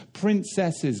 princes,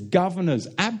 princesses, governors,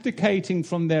 abdicating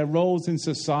from their roles in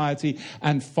society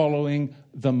and following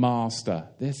the master.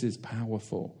 This is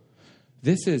powerful.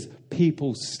 This is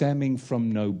people stemming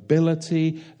from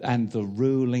nobility and the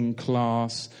ruling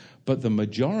class, but the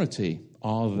majority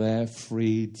are their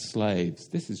freed slaves.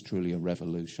 This is truly a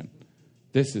revolution.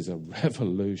 This is a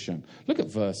revolution. Look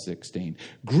at verse 16.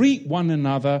 Greet one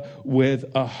another with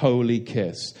a holy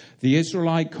kiss. The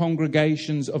Israelite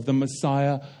congregations of the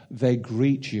Messiah, they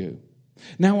greet you.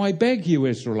 Now I beg you,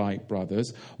 Israelite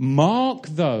brothers, mark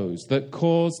those that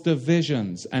cause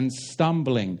divisions and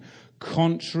stumbling,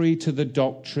 contrary to the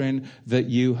doctrine that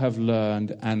you have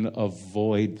learned, and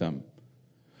avoid them.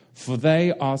 For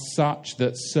they are such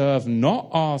that serve not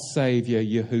our Savior,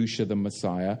 Yahushua the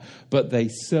Messiah, but they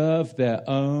serve their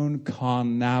own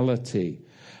carnality.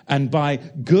 And by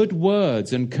good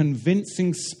words and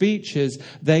convincing speeches,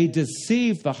 they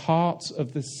deceive the hearts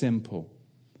of the simple.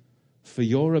 For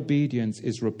your obedience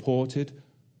is reported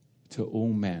to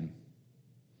all men.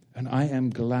 And I am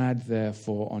glad,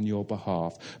 therefore, on your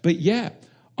behalf. But yet,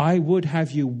 I would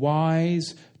have you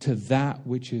wise to that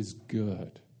which is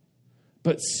good,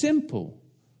 but simple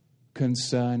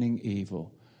concerning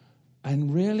evil.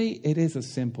 And really, it is a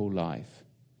simple life.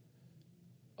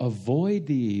 Avoid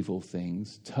the evil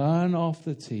things. Turn off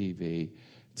the TV.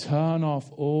 Turn off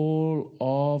all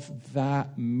of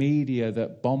that media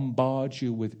that bombards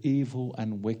you with evil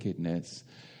and wickedness.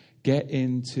 Get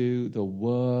into the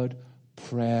Word,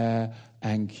 prayer,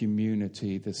 and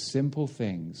community. The simple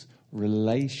things,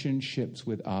 relationships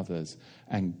with others,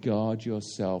 and guard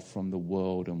yourself from the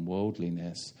world and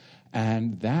worldliness.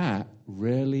 And that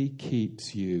really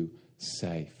keeps you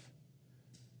safe.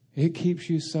 It keeps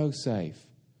you so safe.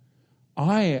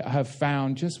 I have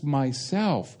found just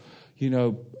myself,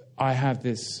 I have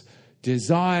this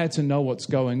desire to know what's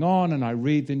going on, and I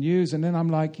read the news, and then I'm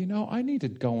like, I need to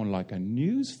go on like a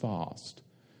news fast,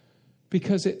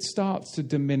 because it starts to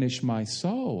diminish my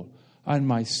soul and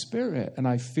my spirit, and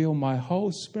I feel my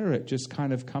whole spirit just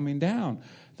kind of coming down.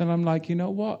 Then I'm like, you know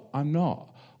what? I'm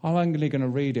not. I'm only going to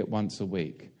read it once a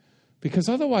week, because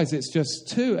otherwise it's just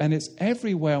too, and it's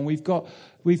everywhere, and we've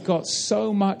got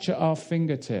so much at our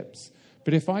fingertips.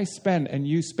 But if I spent and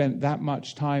you spent that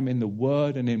much time in the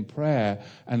Word and in prayer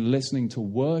and listening to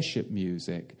worship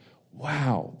music,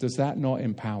 wow, does that not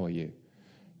empower you?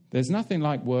 There's nothing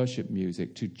like worship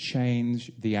music to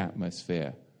change the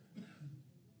atmosphere.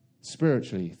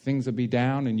 Spiritually, things will be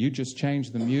down and you just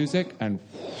change the music and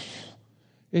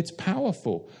it's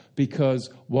powerful,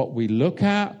 because what we look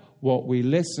at, what we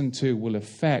listen to will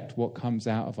affect what comes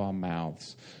out of our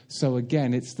mouths. So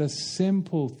again, it's the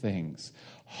simple things.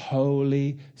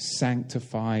 Holy,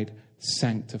 sanctified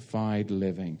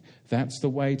living. That's the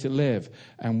way to live.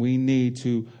 And we need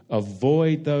to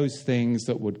avoid those things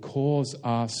that would cause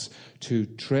us to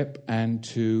trip and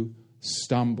to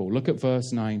stumble. Look at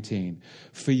verse 19.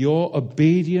 For your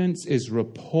obedience is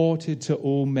reported to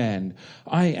all men.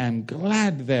 I am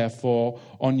glad, therefore,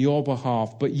 on your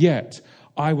behalf, but yet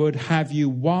I would have you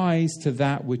wise to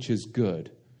that which is good,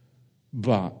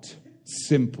 but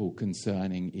simple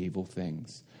concerning evil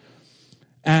things.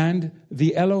 And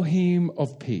the Elohim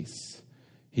of peace,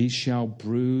 he shall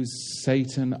bruise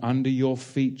Satan under your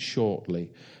feet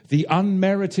shortly. The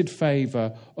unmerited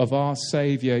favor of our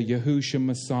Savior, Yahushua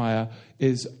Messiah,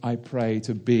 is, I pray,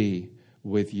 to be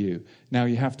with you. Now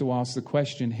you have to ask the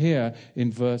question here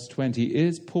in verse 20,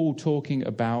 is Paul talking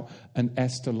about an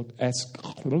I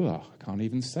can't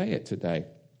even say it today.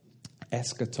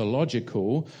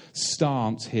 Eschatological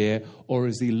stance here, or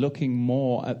is he looking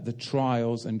more at the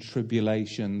trials and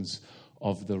tribulations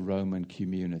of the Roman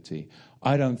community?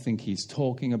 I don't think he's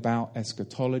talking about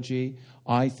eschatology.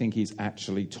 I think he's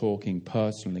actually talking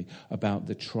personally about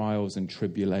the trials and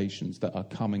tribulations that are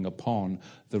coming upon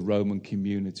the Roman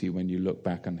community when you look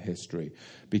back on history.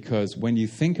 Because when you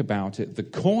think about it, the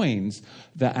coins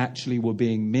that actually were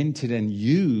being minted and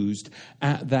used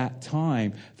at that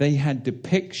time, they had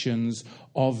depictions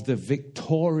of the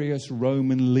victorious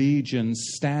Roman legions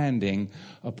standing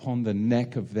upon the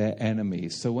neck of their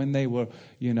enemies. So when they were,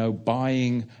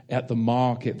 buying at the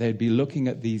market, they'd be looking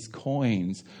at these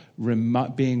coins,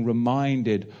 being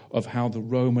reminded of how the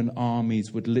Roman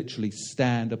armies would literally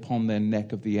stand upon their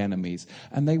neck of the enemies.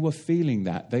 And they were feeling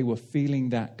that. They were feeling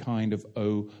that kind of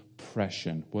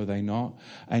oppression, were they not?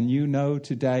 And you know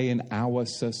today in our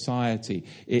society,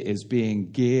 it is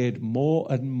being geared more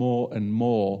and more and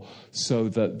more so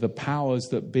that the powers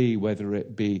that be, whether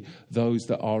it be those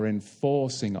that are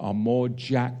enforcing, are more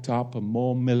jacked up and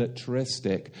more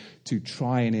militaristic to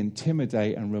try and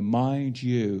intimidate and remind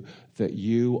you that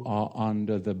you are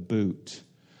under the boot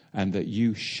and that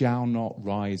you shall not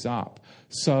rise up.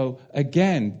 So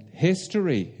again,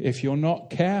 history, if you're not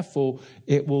careful,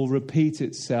 it will repeat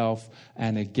itself.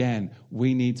 And again,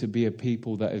 we need to be a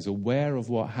people that is aware of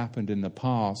what happened in the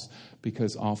past,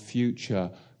 because our future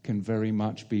can very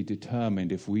much be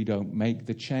determined if we don't make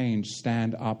the change,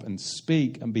 stand up and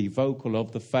speak and be vocal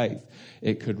of the faith.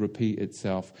 It could repeat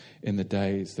itself in the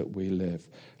days that we live.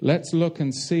 Let's look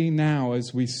and see now,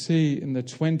 as we see in the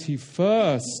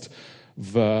 21st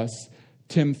verse,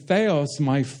 Timotheus,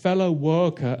 my fellow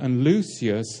worker, and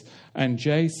Lucius and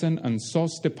Jason and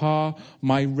Sosipater,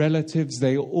 my relatives,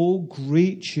 they all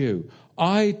greet you.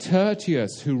 I,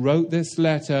 Tertius, who wrote this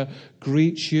letter,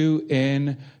 greet you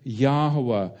in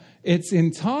Yahweh. It's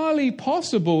entirely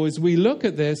possible, as we look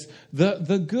at this, that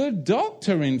the good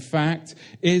doctor, in fact,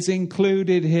 is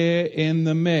included here in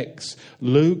the mix.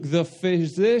 Luke the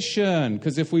physician.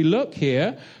 Because if we look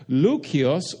here,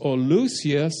 Lucius or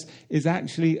Lucius is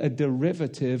actually a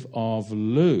derivative of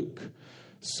Luke.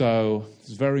 So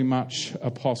it's very much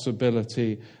a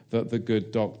possibility that the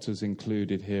good doctor's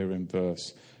included here in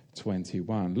verse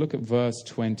 21. Look at verse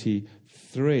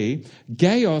 23.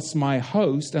 Gaius, my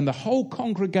host, and the whole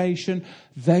congregation,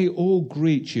 they all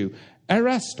greet you.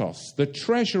 Erastus, the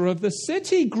treasurer of the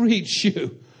city, greets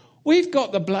you. We've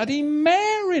got the bloody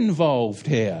mayor involved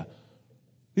here.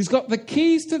 He's got the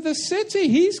keys to the city.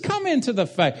 He's come into the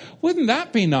faith. Wouldn't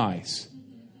that be nice?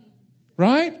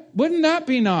 Right? Wouldn't that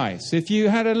be nice if you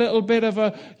had a little bit of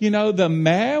a, the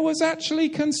mayor was actually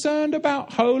concerned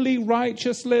about holy,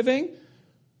 righteous living?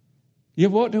 Yeah,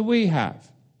 what do we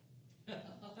have?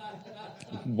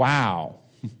 Wow.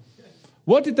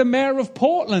 What did the mayor of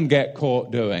Portland get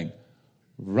caught doing?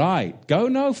 Right. Go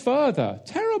no further.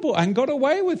 Terrible. And got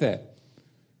away with it.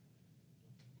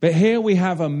 But here we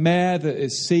have a mayor that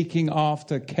is seeking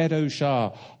after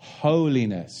Kedoshah,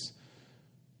 holiness.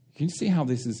 Can you see how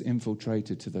this is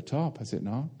infiltrated to the top, has it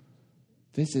not?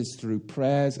 This is through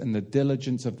prayers and the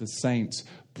diligence of the saints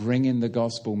bringing the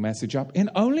gospel message up in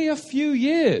only a few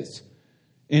years.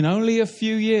 In only a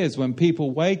few years, when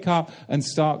people wake up and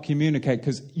start communicate.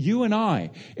 Because you and I,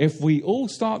 if we all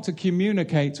start to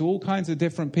communicate to all kinds of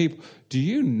different people, do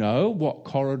you know what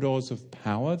corridors of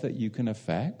power that you can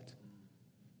affect?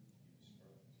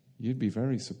 You'd be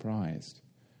very surprised.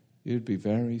 You'd be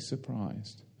very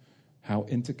surprised how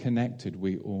interconnected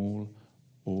we all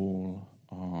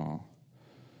are.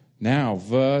 Now,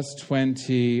 verse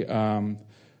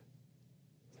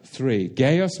 23.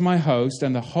 Gaius, my host,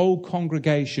 and the whole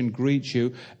congregation greet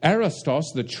you.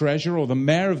 Erastus, the treasurer or the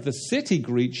mayor of the city,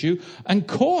 greets you. And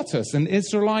Quartus, an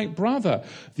Israelite brother.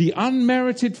 The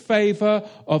unmerited favor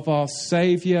of our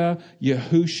Savior,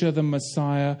 Yahushua the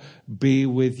Messiah, be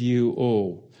with you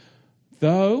all.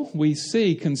 Though we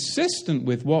see, consistent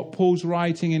with what Paul's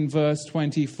writing in verse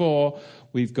 24,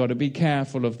 we've got to be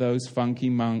careful of those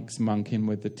funky monks monking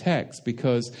with the text,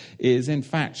 because it is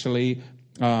factually,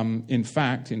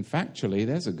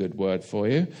 there's a good word for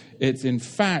you. It's in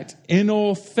fact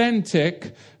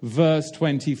inauthentic, verse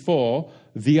 24,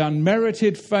 the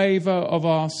unmerited favor of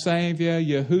our Savior,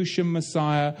 Yahushua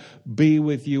Messiah, be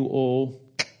with you all.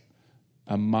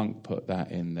 A monk put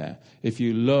that in there. If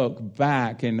you look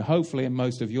back, and hopefully in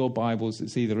most of your Bibles,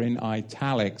 it's either in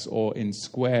italics or in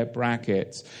square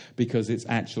brackets, because it's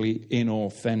actually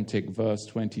inauthentic, verse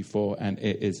 24, and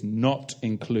it is not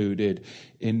included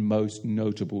in most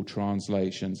notable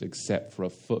translations except for a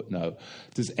footnote.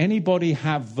 Does anybody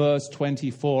have verse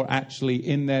 24 actually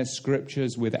in their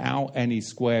scriptures without any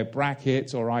square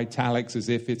brackets or italics, as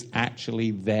if it's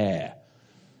actually there?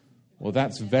 Well,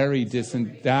 that's very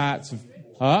distant.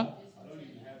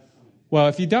 Well,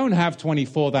 if you don't have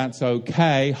 24, that's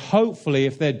okay. Hopefully,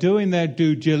 if they're doing their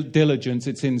due diligence,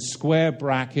 it's in square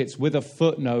brackets with a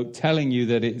footnote telling you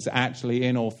that it's actually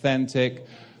inauthentic.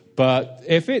 But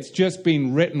if it's just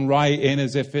been written right in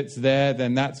as if it's there,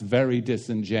 then that's very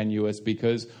disingenuous,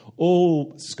 because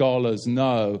all scholars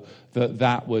know that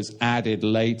that was added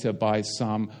later by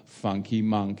some funky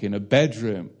monk in a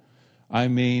bedroom. I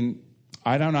mean,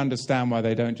 I don't understand why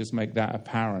they don't just make that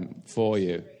apparent for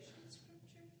you.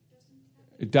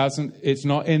 It's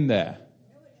not in there.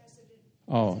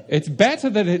 Oh, it's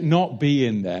better that it not be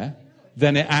in there.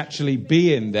 than it actually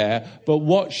be in there. But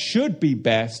what should be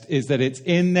best is that it's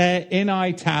in there in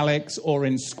italics or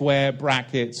in square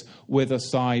brackets with a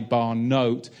sidebar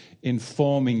note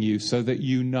informing you so that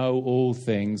you know all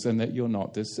things and that you're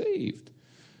not deceived.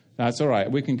 That's all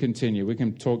right. We can continue. We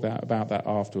can talk about that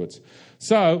afterwards.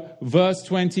 So, verse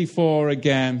 24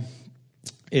 again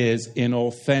is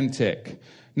inauthentic.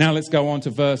 Now let's go on to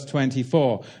verse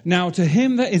 24. Now to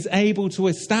him that is able to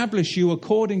establish you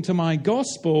according to my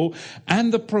gospel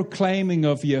and the proclaiming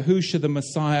of Yahushua the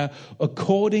Messiah,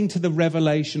 according to the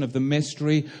revelation of the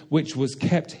mystery which was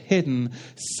kept hidden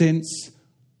since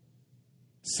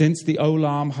the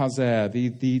Olam Hazer,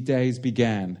 the days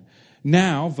began.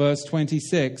 Now, verse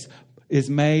 26, is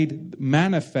made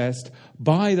manifest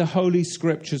by the holy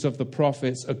scriptures of the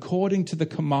prophets according to the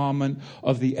commandment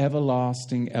of the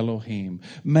everlasting Elohim,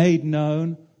 made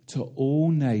known to all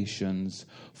nations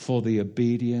for the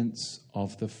obedience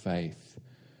of the faith.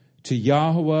 To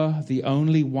Yahweh, the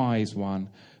only wise one,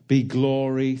 be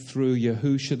glory through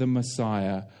Yahushua the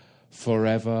Messiah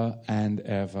forever and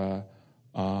ever.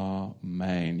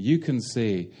 Amen. You can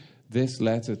see this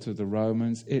letter to the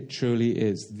Romans, it truly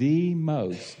is the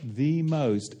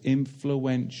most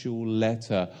influential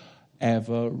letter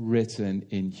ever written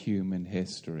in human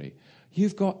history.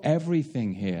 You've got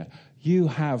everything here. You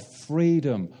have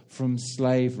freedom from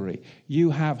slavery.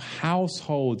 You have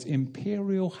households,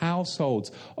 imperial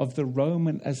households of the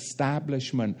Roman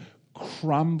establishment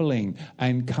crumbling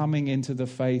and coming into the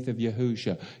faith of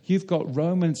Yahushua. You've got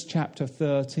Romans chapter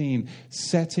 13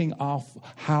 setting off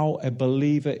how a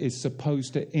believer is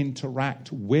supposed to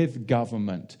interact with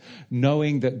government,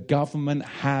 knowing that government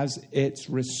has its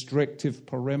restrictive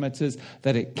perimeters,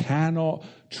 that it cannot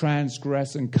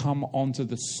transgress and come onto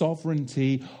the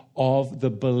sovereignty of the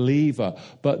believer,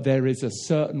 but there is a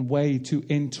certain way to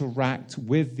interact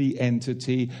with the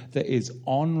entity that is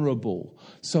honorable.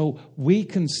 So we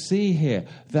can see here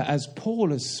that as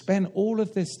Paul has spent all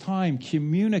of this time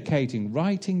communicating,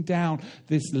 writing down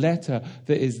this letter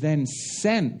that is then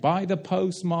sent by the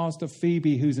postmaster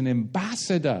Phoebe, who's an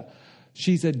ambassador.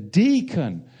 She's a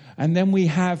deacon. And then we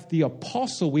have the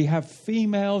apostle. We have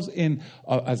females in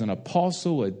as an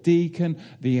apostle, a deacon,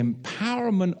 the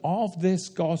empowerment of this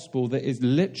gospel that is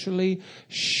literally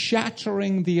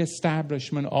shattering the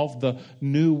establishment of the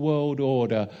New World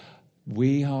Order.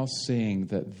 We are seeing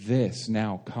that this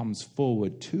now comes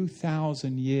forward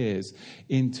 2,000 years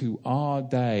into our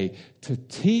day to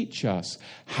teach us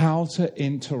how to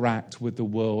interact with the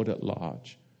world at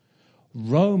large.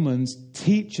 Romans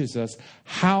teaches us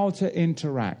how to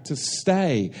interact, to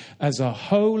stay as a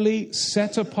holy,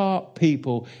 set-apart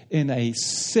people in a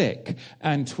sick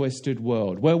and twisted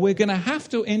world, where we're going to have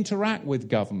to interact with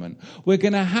government. We're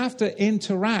going to have to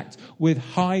interact with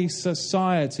high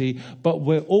society, but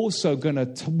we're also going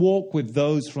to walk with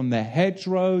those from the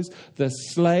hedgerows, the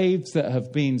slaves that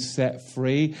have been set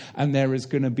free, and there is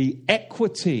going to be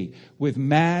equity with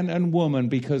man and woman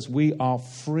because we are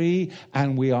free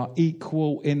and we are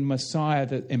equal in Messiah,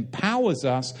 that empowers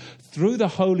us through the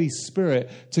Holy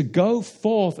Spirit to go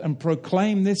forth and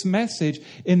proclaim this message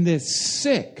in this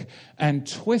sick and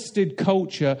twisted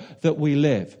culture that we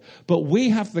live. But we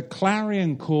have the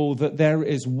clarion call that there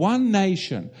is one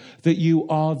nation, that you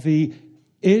are the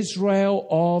Israel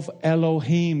of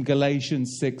Elohim,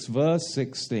 Galatians 6 verse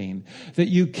 16, that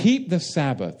you keep the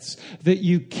Sabbaths, that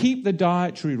you keep the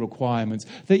dietary requirements,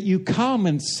 that you come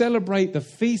and celebrate the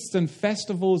feasts and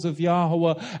festivals of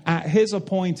Yahweh at his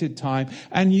appointed time,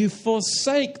 and you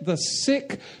forsake the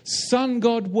sick, sun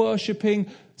god worshipping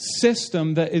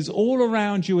system that is all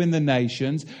around you in the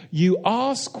nations. You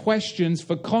ask questions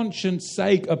for conscience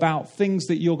sake about things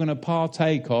that you're going to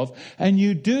partake of, and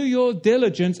you do your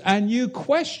diligence and you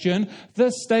question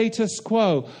the status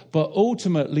quo. But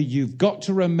ultimately, you've got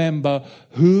to remember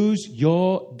who's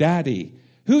your daddy.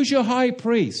 Who's your high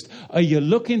priest? Are you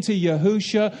looking to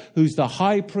Yahushua, who's the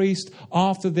high priest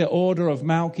after the order of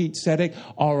Melchizedek?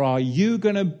 Or are you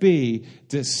going to be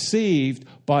deceived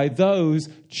by those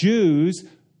Jews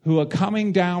who are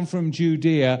coming down from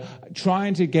Judea,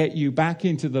 trying to get you back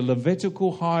into the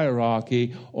Levitical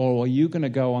hierarchy? Or are you going to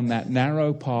go on that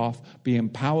narrow path, be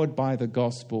empowered by the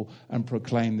gospel, and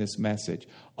proclaim this message?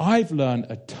 I've learned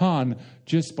a ton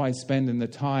just by spending the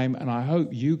time, and I hope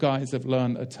you guys have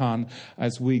learned a ton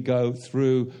as we go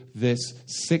through this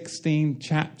 16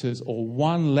 chapters or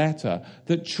one letter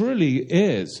that truly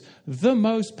is the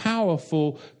most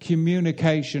powerful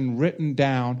communication written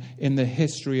down in the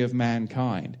history of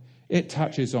mankind. It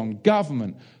touches on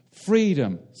government,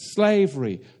 freedom,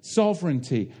 slavery,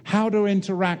 sovereignty, how to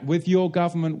interact with your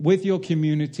government, with your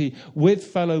community, with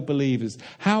fellow believers,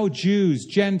 how Jews,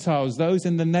 Gentiles, those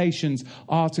in the nations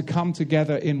are to come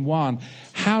together in one,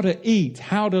 how to eat,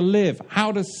 how to live,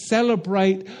 how to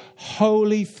celebrate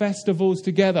holy festivals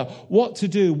together, what to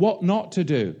do, what not to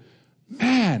do.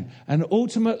 Man, and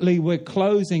ultimately we're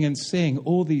closing and seeing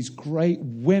all these great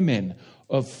women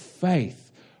of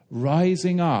faith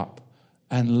rising up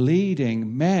and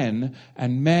leading men,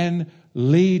 and men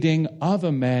leading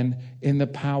other men in the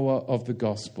power of the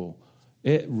gospel.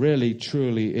 It really,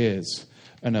 truly is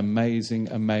an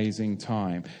amazing, amazing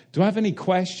time. Do I have any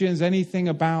questions, anything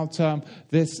about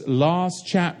this last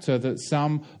chapter that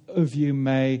some of you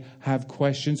may have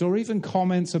questions or even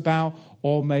comments about,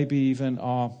 or maybe even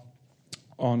our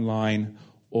online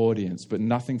audience, but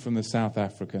nothing from the South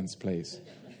Africans, please.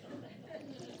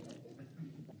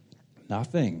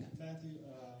 Nothing.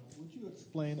 Would you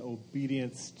explain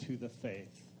obedience to the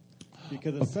faith?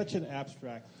 Because it's such an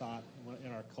abstract thought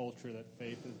in our culture that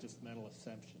faith is just mental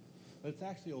assumption. But it's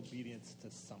actually obedience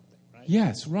to something, right?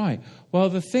 Yes, right. Well,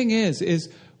 the thing is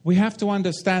we have to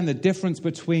understand the difference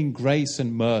between grace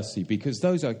and mercy, because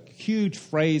those are huge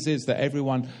phrases that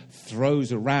everyone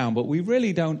throws around, but we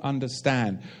really don't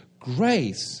understand.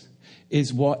 Grace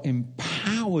is what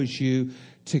empowers you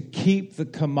to keep the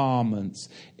commandments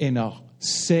in a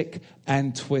sick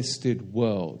and twisted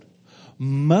world.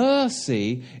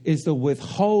 Mercy is the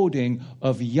withholding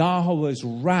of Yahweh's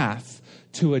wrath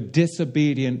to a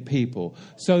disobedient people.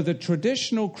 So the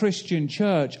traditional Christian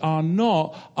church are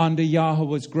not under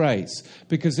Yahweh's grace,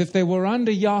 because if they were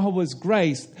under Yahweh's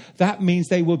grace, that means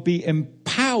they would be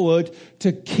empowered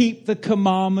to keep the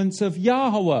commandments of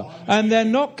Yahweh. And they're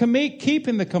not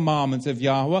keeping the commandments of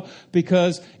Yahweh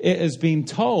because it has been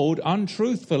told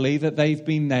untruthfully that they've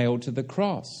been nailed to the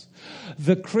cross.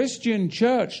 The Christian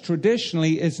church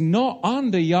traditionally is not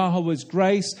under Yahweh's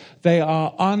grace. They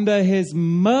are under His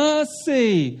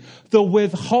mercy, the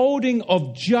withholding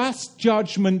of just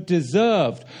judgment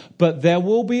deserved. But there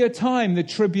will be a time, the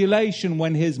tribulation,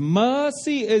 when His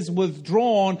mercy is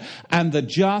withdrawn and the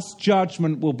just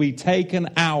judgment will be taken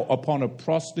out upon a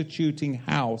prostituting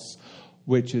house,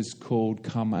 which is called,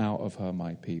 "Come out of her,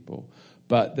 my people."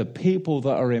 But the people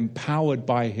that are empowered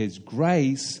by His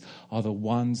grace are the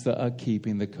ones that are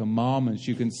keeping the commandments.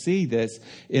 You can see this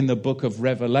in the book of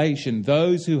Revelation.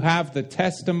 Those who have the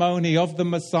testimony of the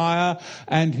Messiah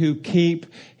and who keep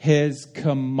His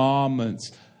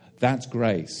commandments. That's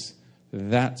grace.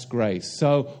 That's grace.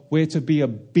 So we're to be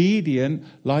obedient,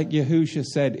 like Yahushua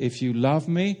said, if you love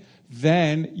me,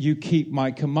 then you keep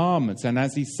my commandments. And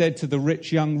as He said to the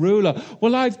rich young ruler,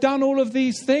 well, I've done all of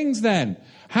these things then.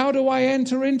 How do I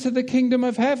enter into the kingdom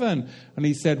of heaven? And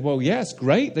He said, well, yes,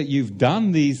 great that you've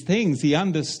done these things. He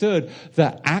understood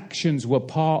that actions were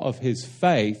part of his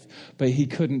faith, but he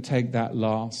couldn't take that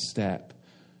last step.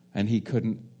 And he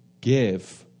couldn't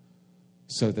give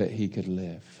so that he could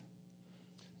live.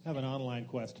 I have an online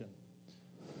question.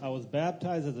 I was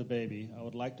baptized as a baby. I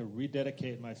would like to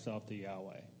rededicate myself to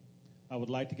Yahweh. I would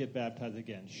like to get baptized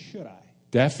again. Should I?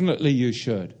 Definitely you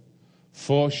should.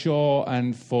 For sure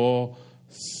and for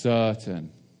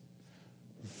certain.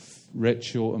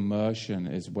 Ritual immersion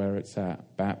is where it's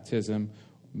at. Baptism,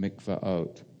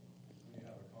 mikvaot.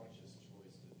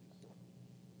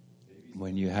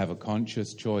 When you have a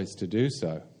conscious choice to do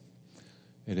so.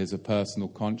 It is a personal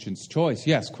conscience choice.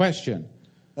 Yes, question.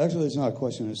 Actually, it's not a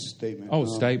question, it's a statement. Oh,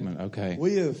 statement, okay.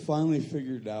 We have finally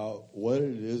figured out what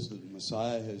it is that the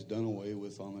Messiah has done away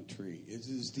with on the tree. It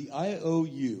is the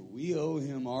IOU. We owe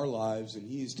Him our lives, and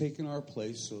He has taken our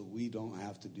place so we don't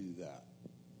have to do that.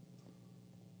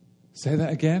 Say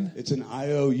that again? It's an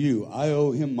IOU. I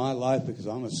owe Him my life because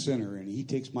I'm a sinner, and He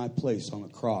takes my place on the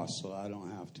cross so I don't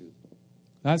have to.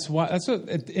 That's an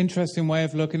interesting way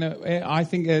of looking at it. I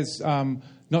think there's,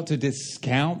 not to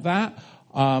discount that,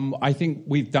 I think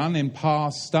we've done in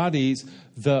past studies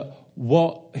that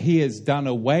what He has done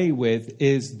away with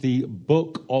is the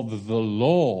book of the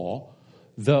law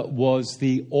that was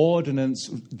the ordinance,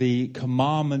 the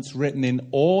commandments written in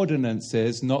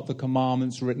ordinances, not the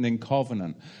commandments written in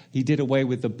covenant. He did away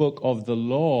with the book of the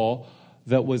law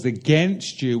that was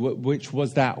against you, which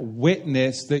was that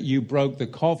witness that you broke the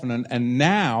covenant. And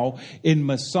now, in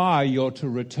Messiah, you're to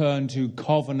return to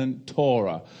covenant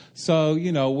Torah. So,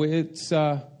 it's,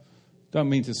 don't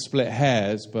mean to split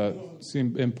hairs, but it's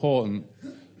important.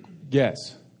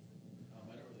 Yes.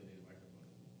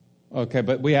 Okay,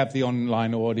 but we have the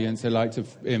online audience. They like to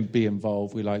be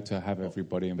involved. We like to have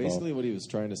everybody involved. Basically, what he was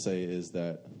trying to say is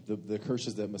that the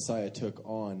curses that Messiah took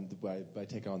on by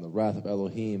taking on the wrath of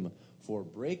Elohim for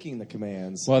breaking the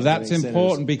commands. Well, that's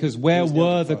important because where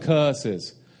were the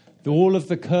curses? All of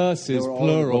the curses,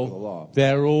 plural,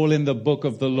 they're all in the book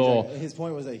of the law. His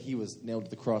point was that he was nailed to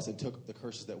the cross and took the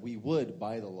curses that we would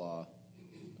by the law.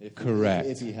 Correct.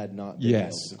 If he had not been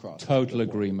nailed to the cross. Total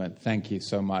agreement. Thank you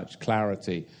so much.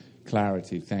 Clarity,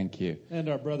 thank you. And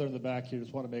our brother in the back here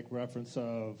just want to make reference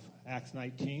of Acts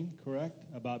 19, correct?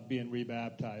 About being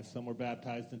rebaptized. Some were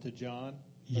baptized into John.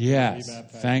 Yes,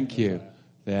 thank you.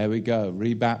 There we go.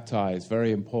 Rebaptized,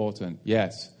 very important.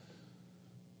 Yes.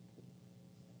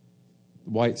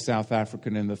 White South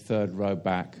African in the third row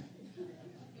back.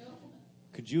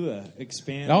 Could you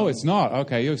expand? Oh, it's not.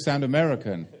 Okay, you sound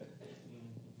American.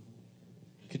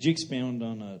 Could you expound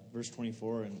on verse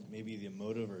 24 and maybe the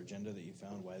motive or agenda that you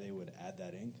found why they would add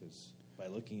that in? Because by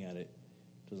looking at it,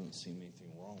 it doesn't seem anything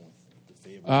wrong with the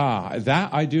favor.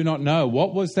 That I do not know.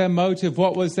 What was their motive?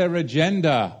 What was their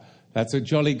agenda? That's a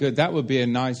jolly good. That would be a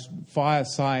nice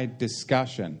fireside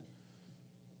discussion.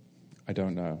 I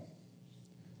don't know.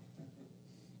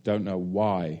 Don't know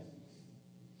why.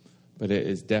 But it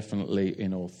is definitely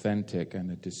inauthentic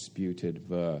and a disputed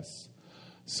verse.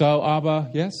 So, Abba,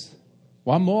 yes?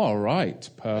 One more, all right,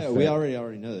 perfect. Yeah, we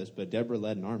already know this, but Deborah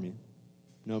led an army.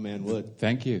 No man would.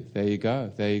 Thank you. There you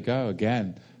go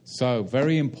again. So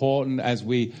very important as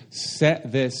we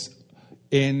set this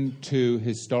into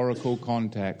historical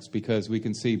context, because we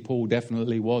can see Paul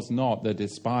definitely was not the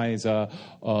despiser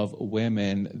of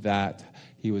women that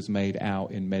he was made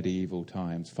out in medieval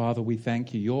times. Father, we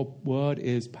thank you. Your word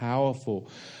is powerful.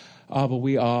 Abba,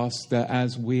 we ask that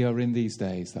as we are in these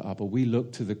days, that Abba, we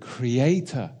look to the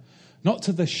Creator, not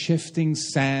to the shifting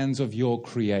sands of your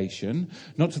creation,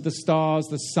 not to the stars,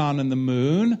 the sun, and the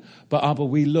moon, but Abba,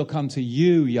 we look unto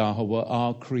you, Yahweh,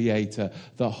 our Creator,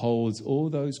 that holds all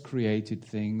those created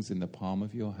things in the palm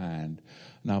of your hand.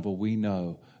 And Abba, we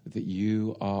know that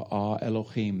you are our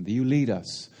Elohim, that you lead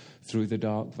us through the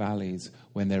dark valleys.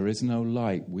 When there is no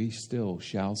light, we still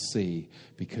shall see,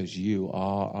 because you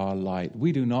are our light.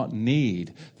 We do not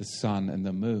need the sun and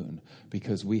the moon,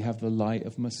 because we have the light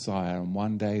of Messiah, and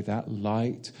one day that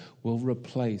light will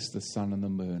replace the sun and the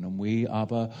moon, and we,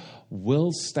 Abba,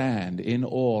 will stand in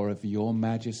awe of your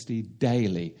majesty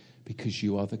daily, because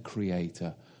you are the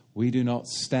Creator. We do not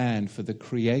stand for the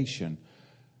creation,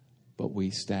 but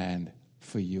we stand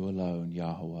for you alone,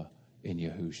 Yahweh, in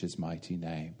Yahushua's mighty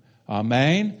name.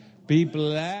 Amen. Be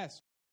blessed.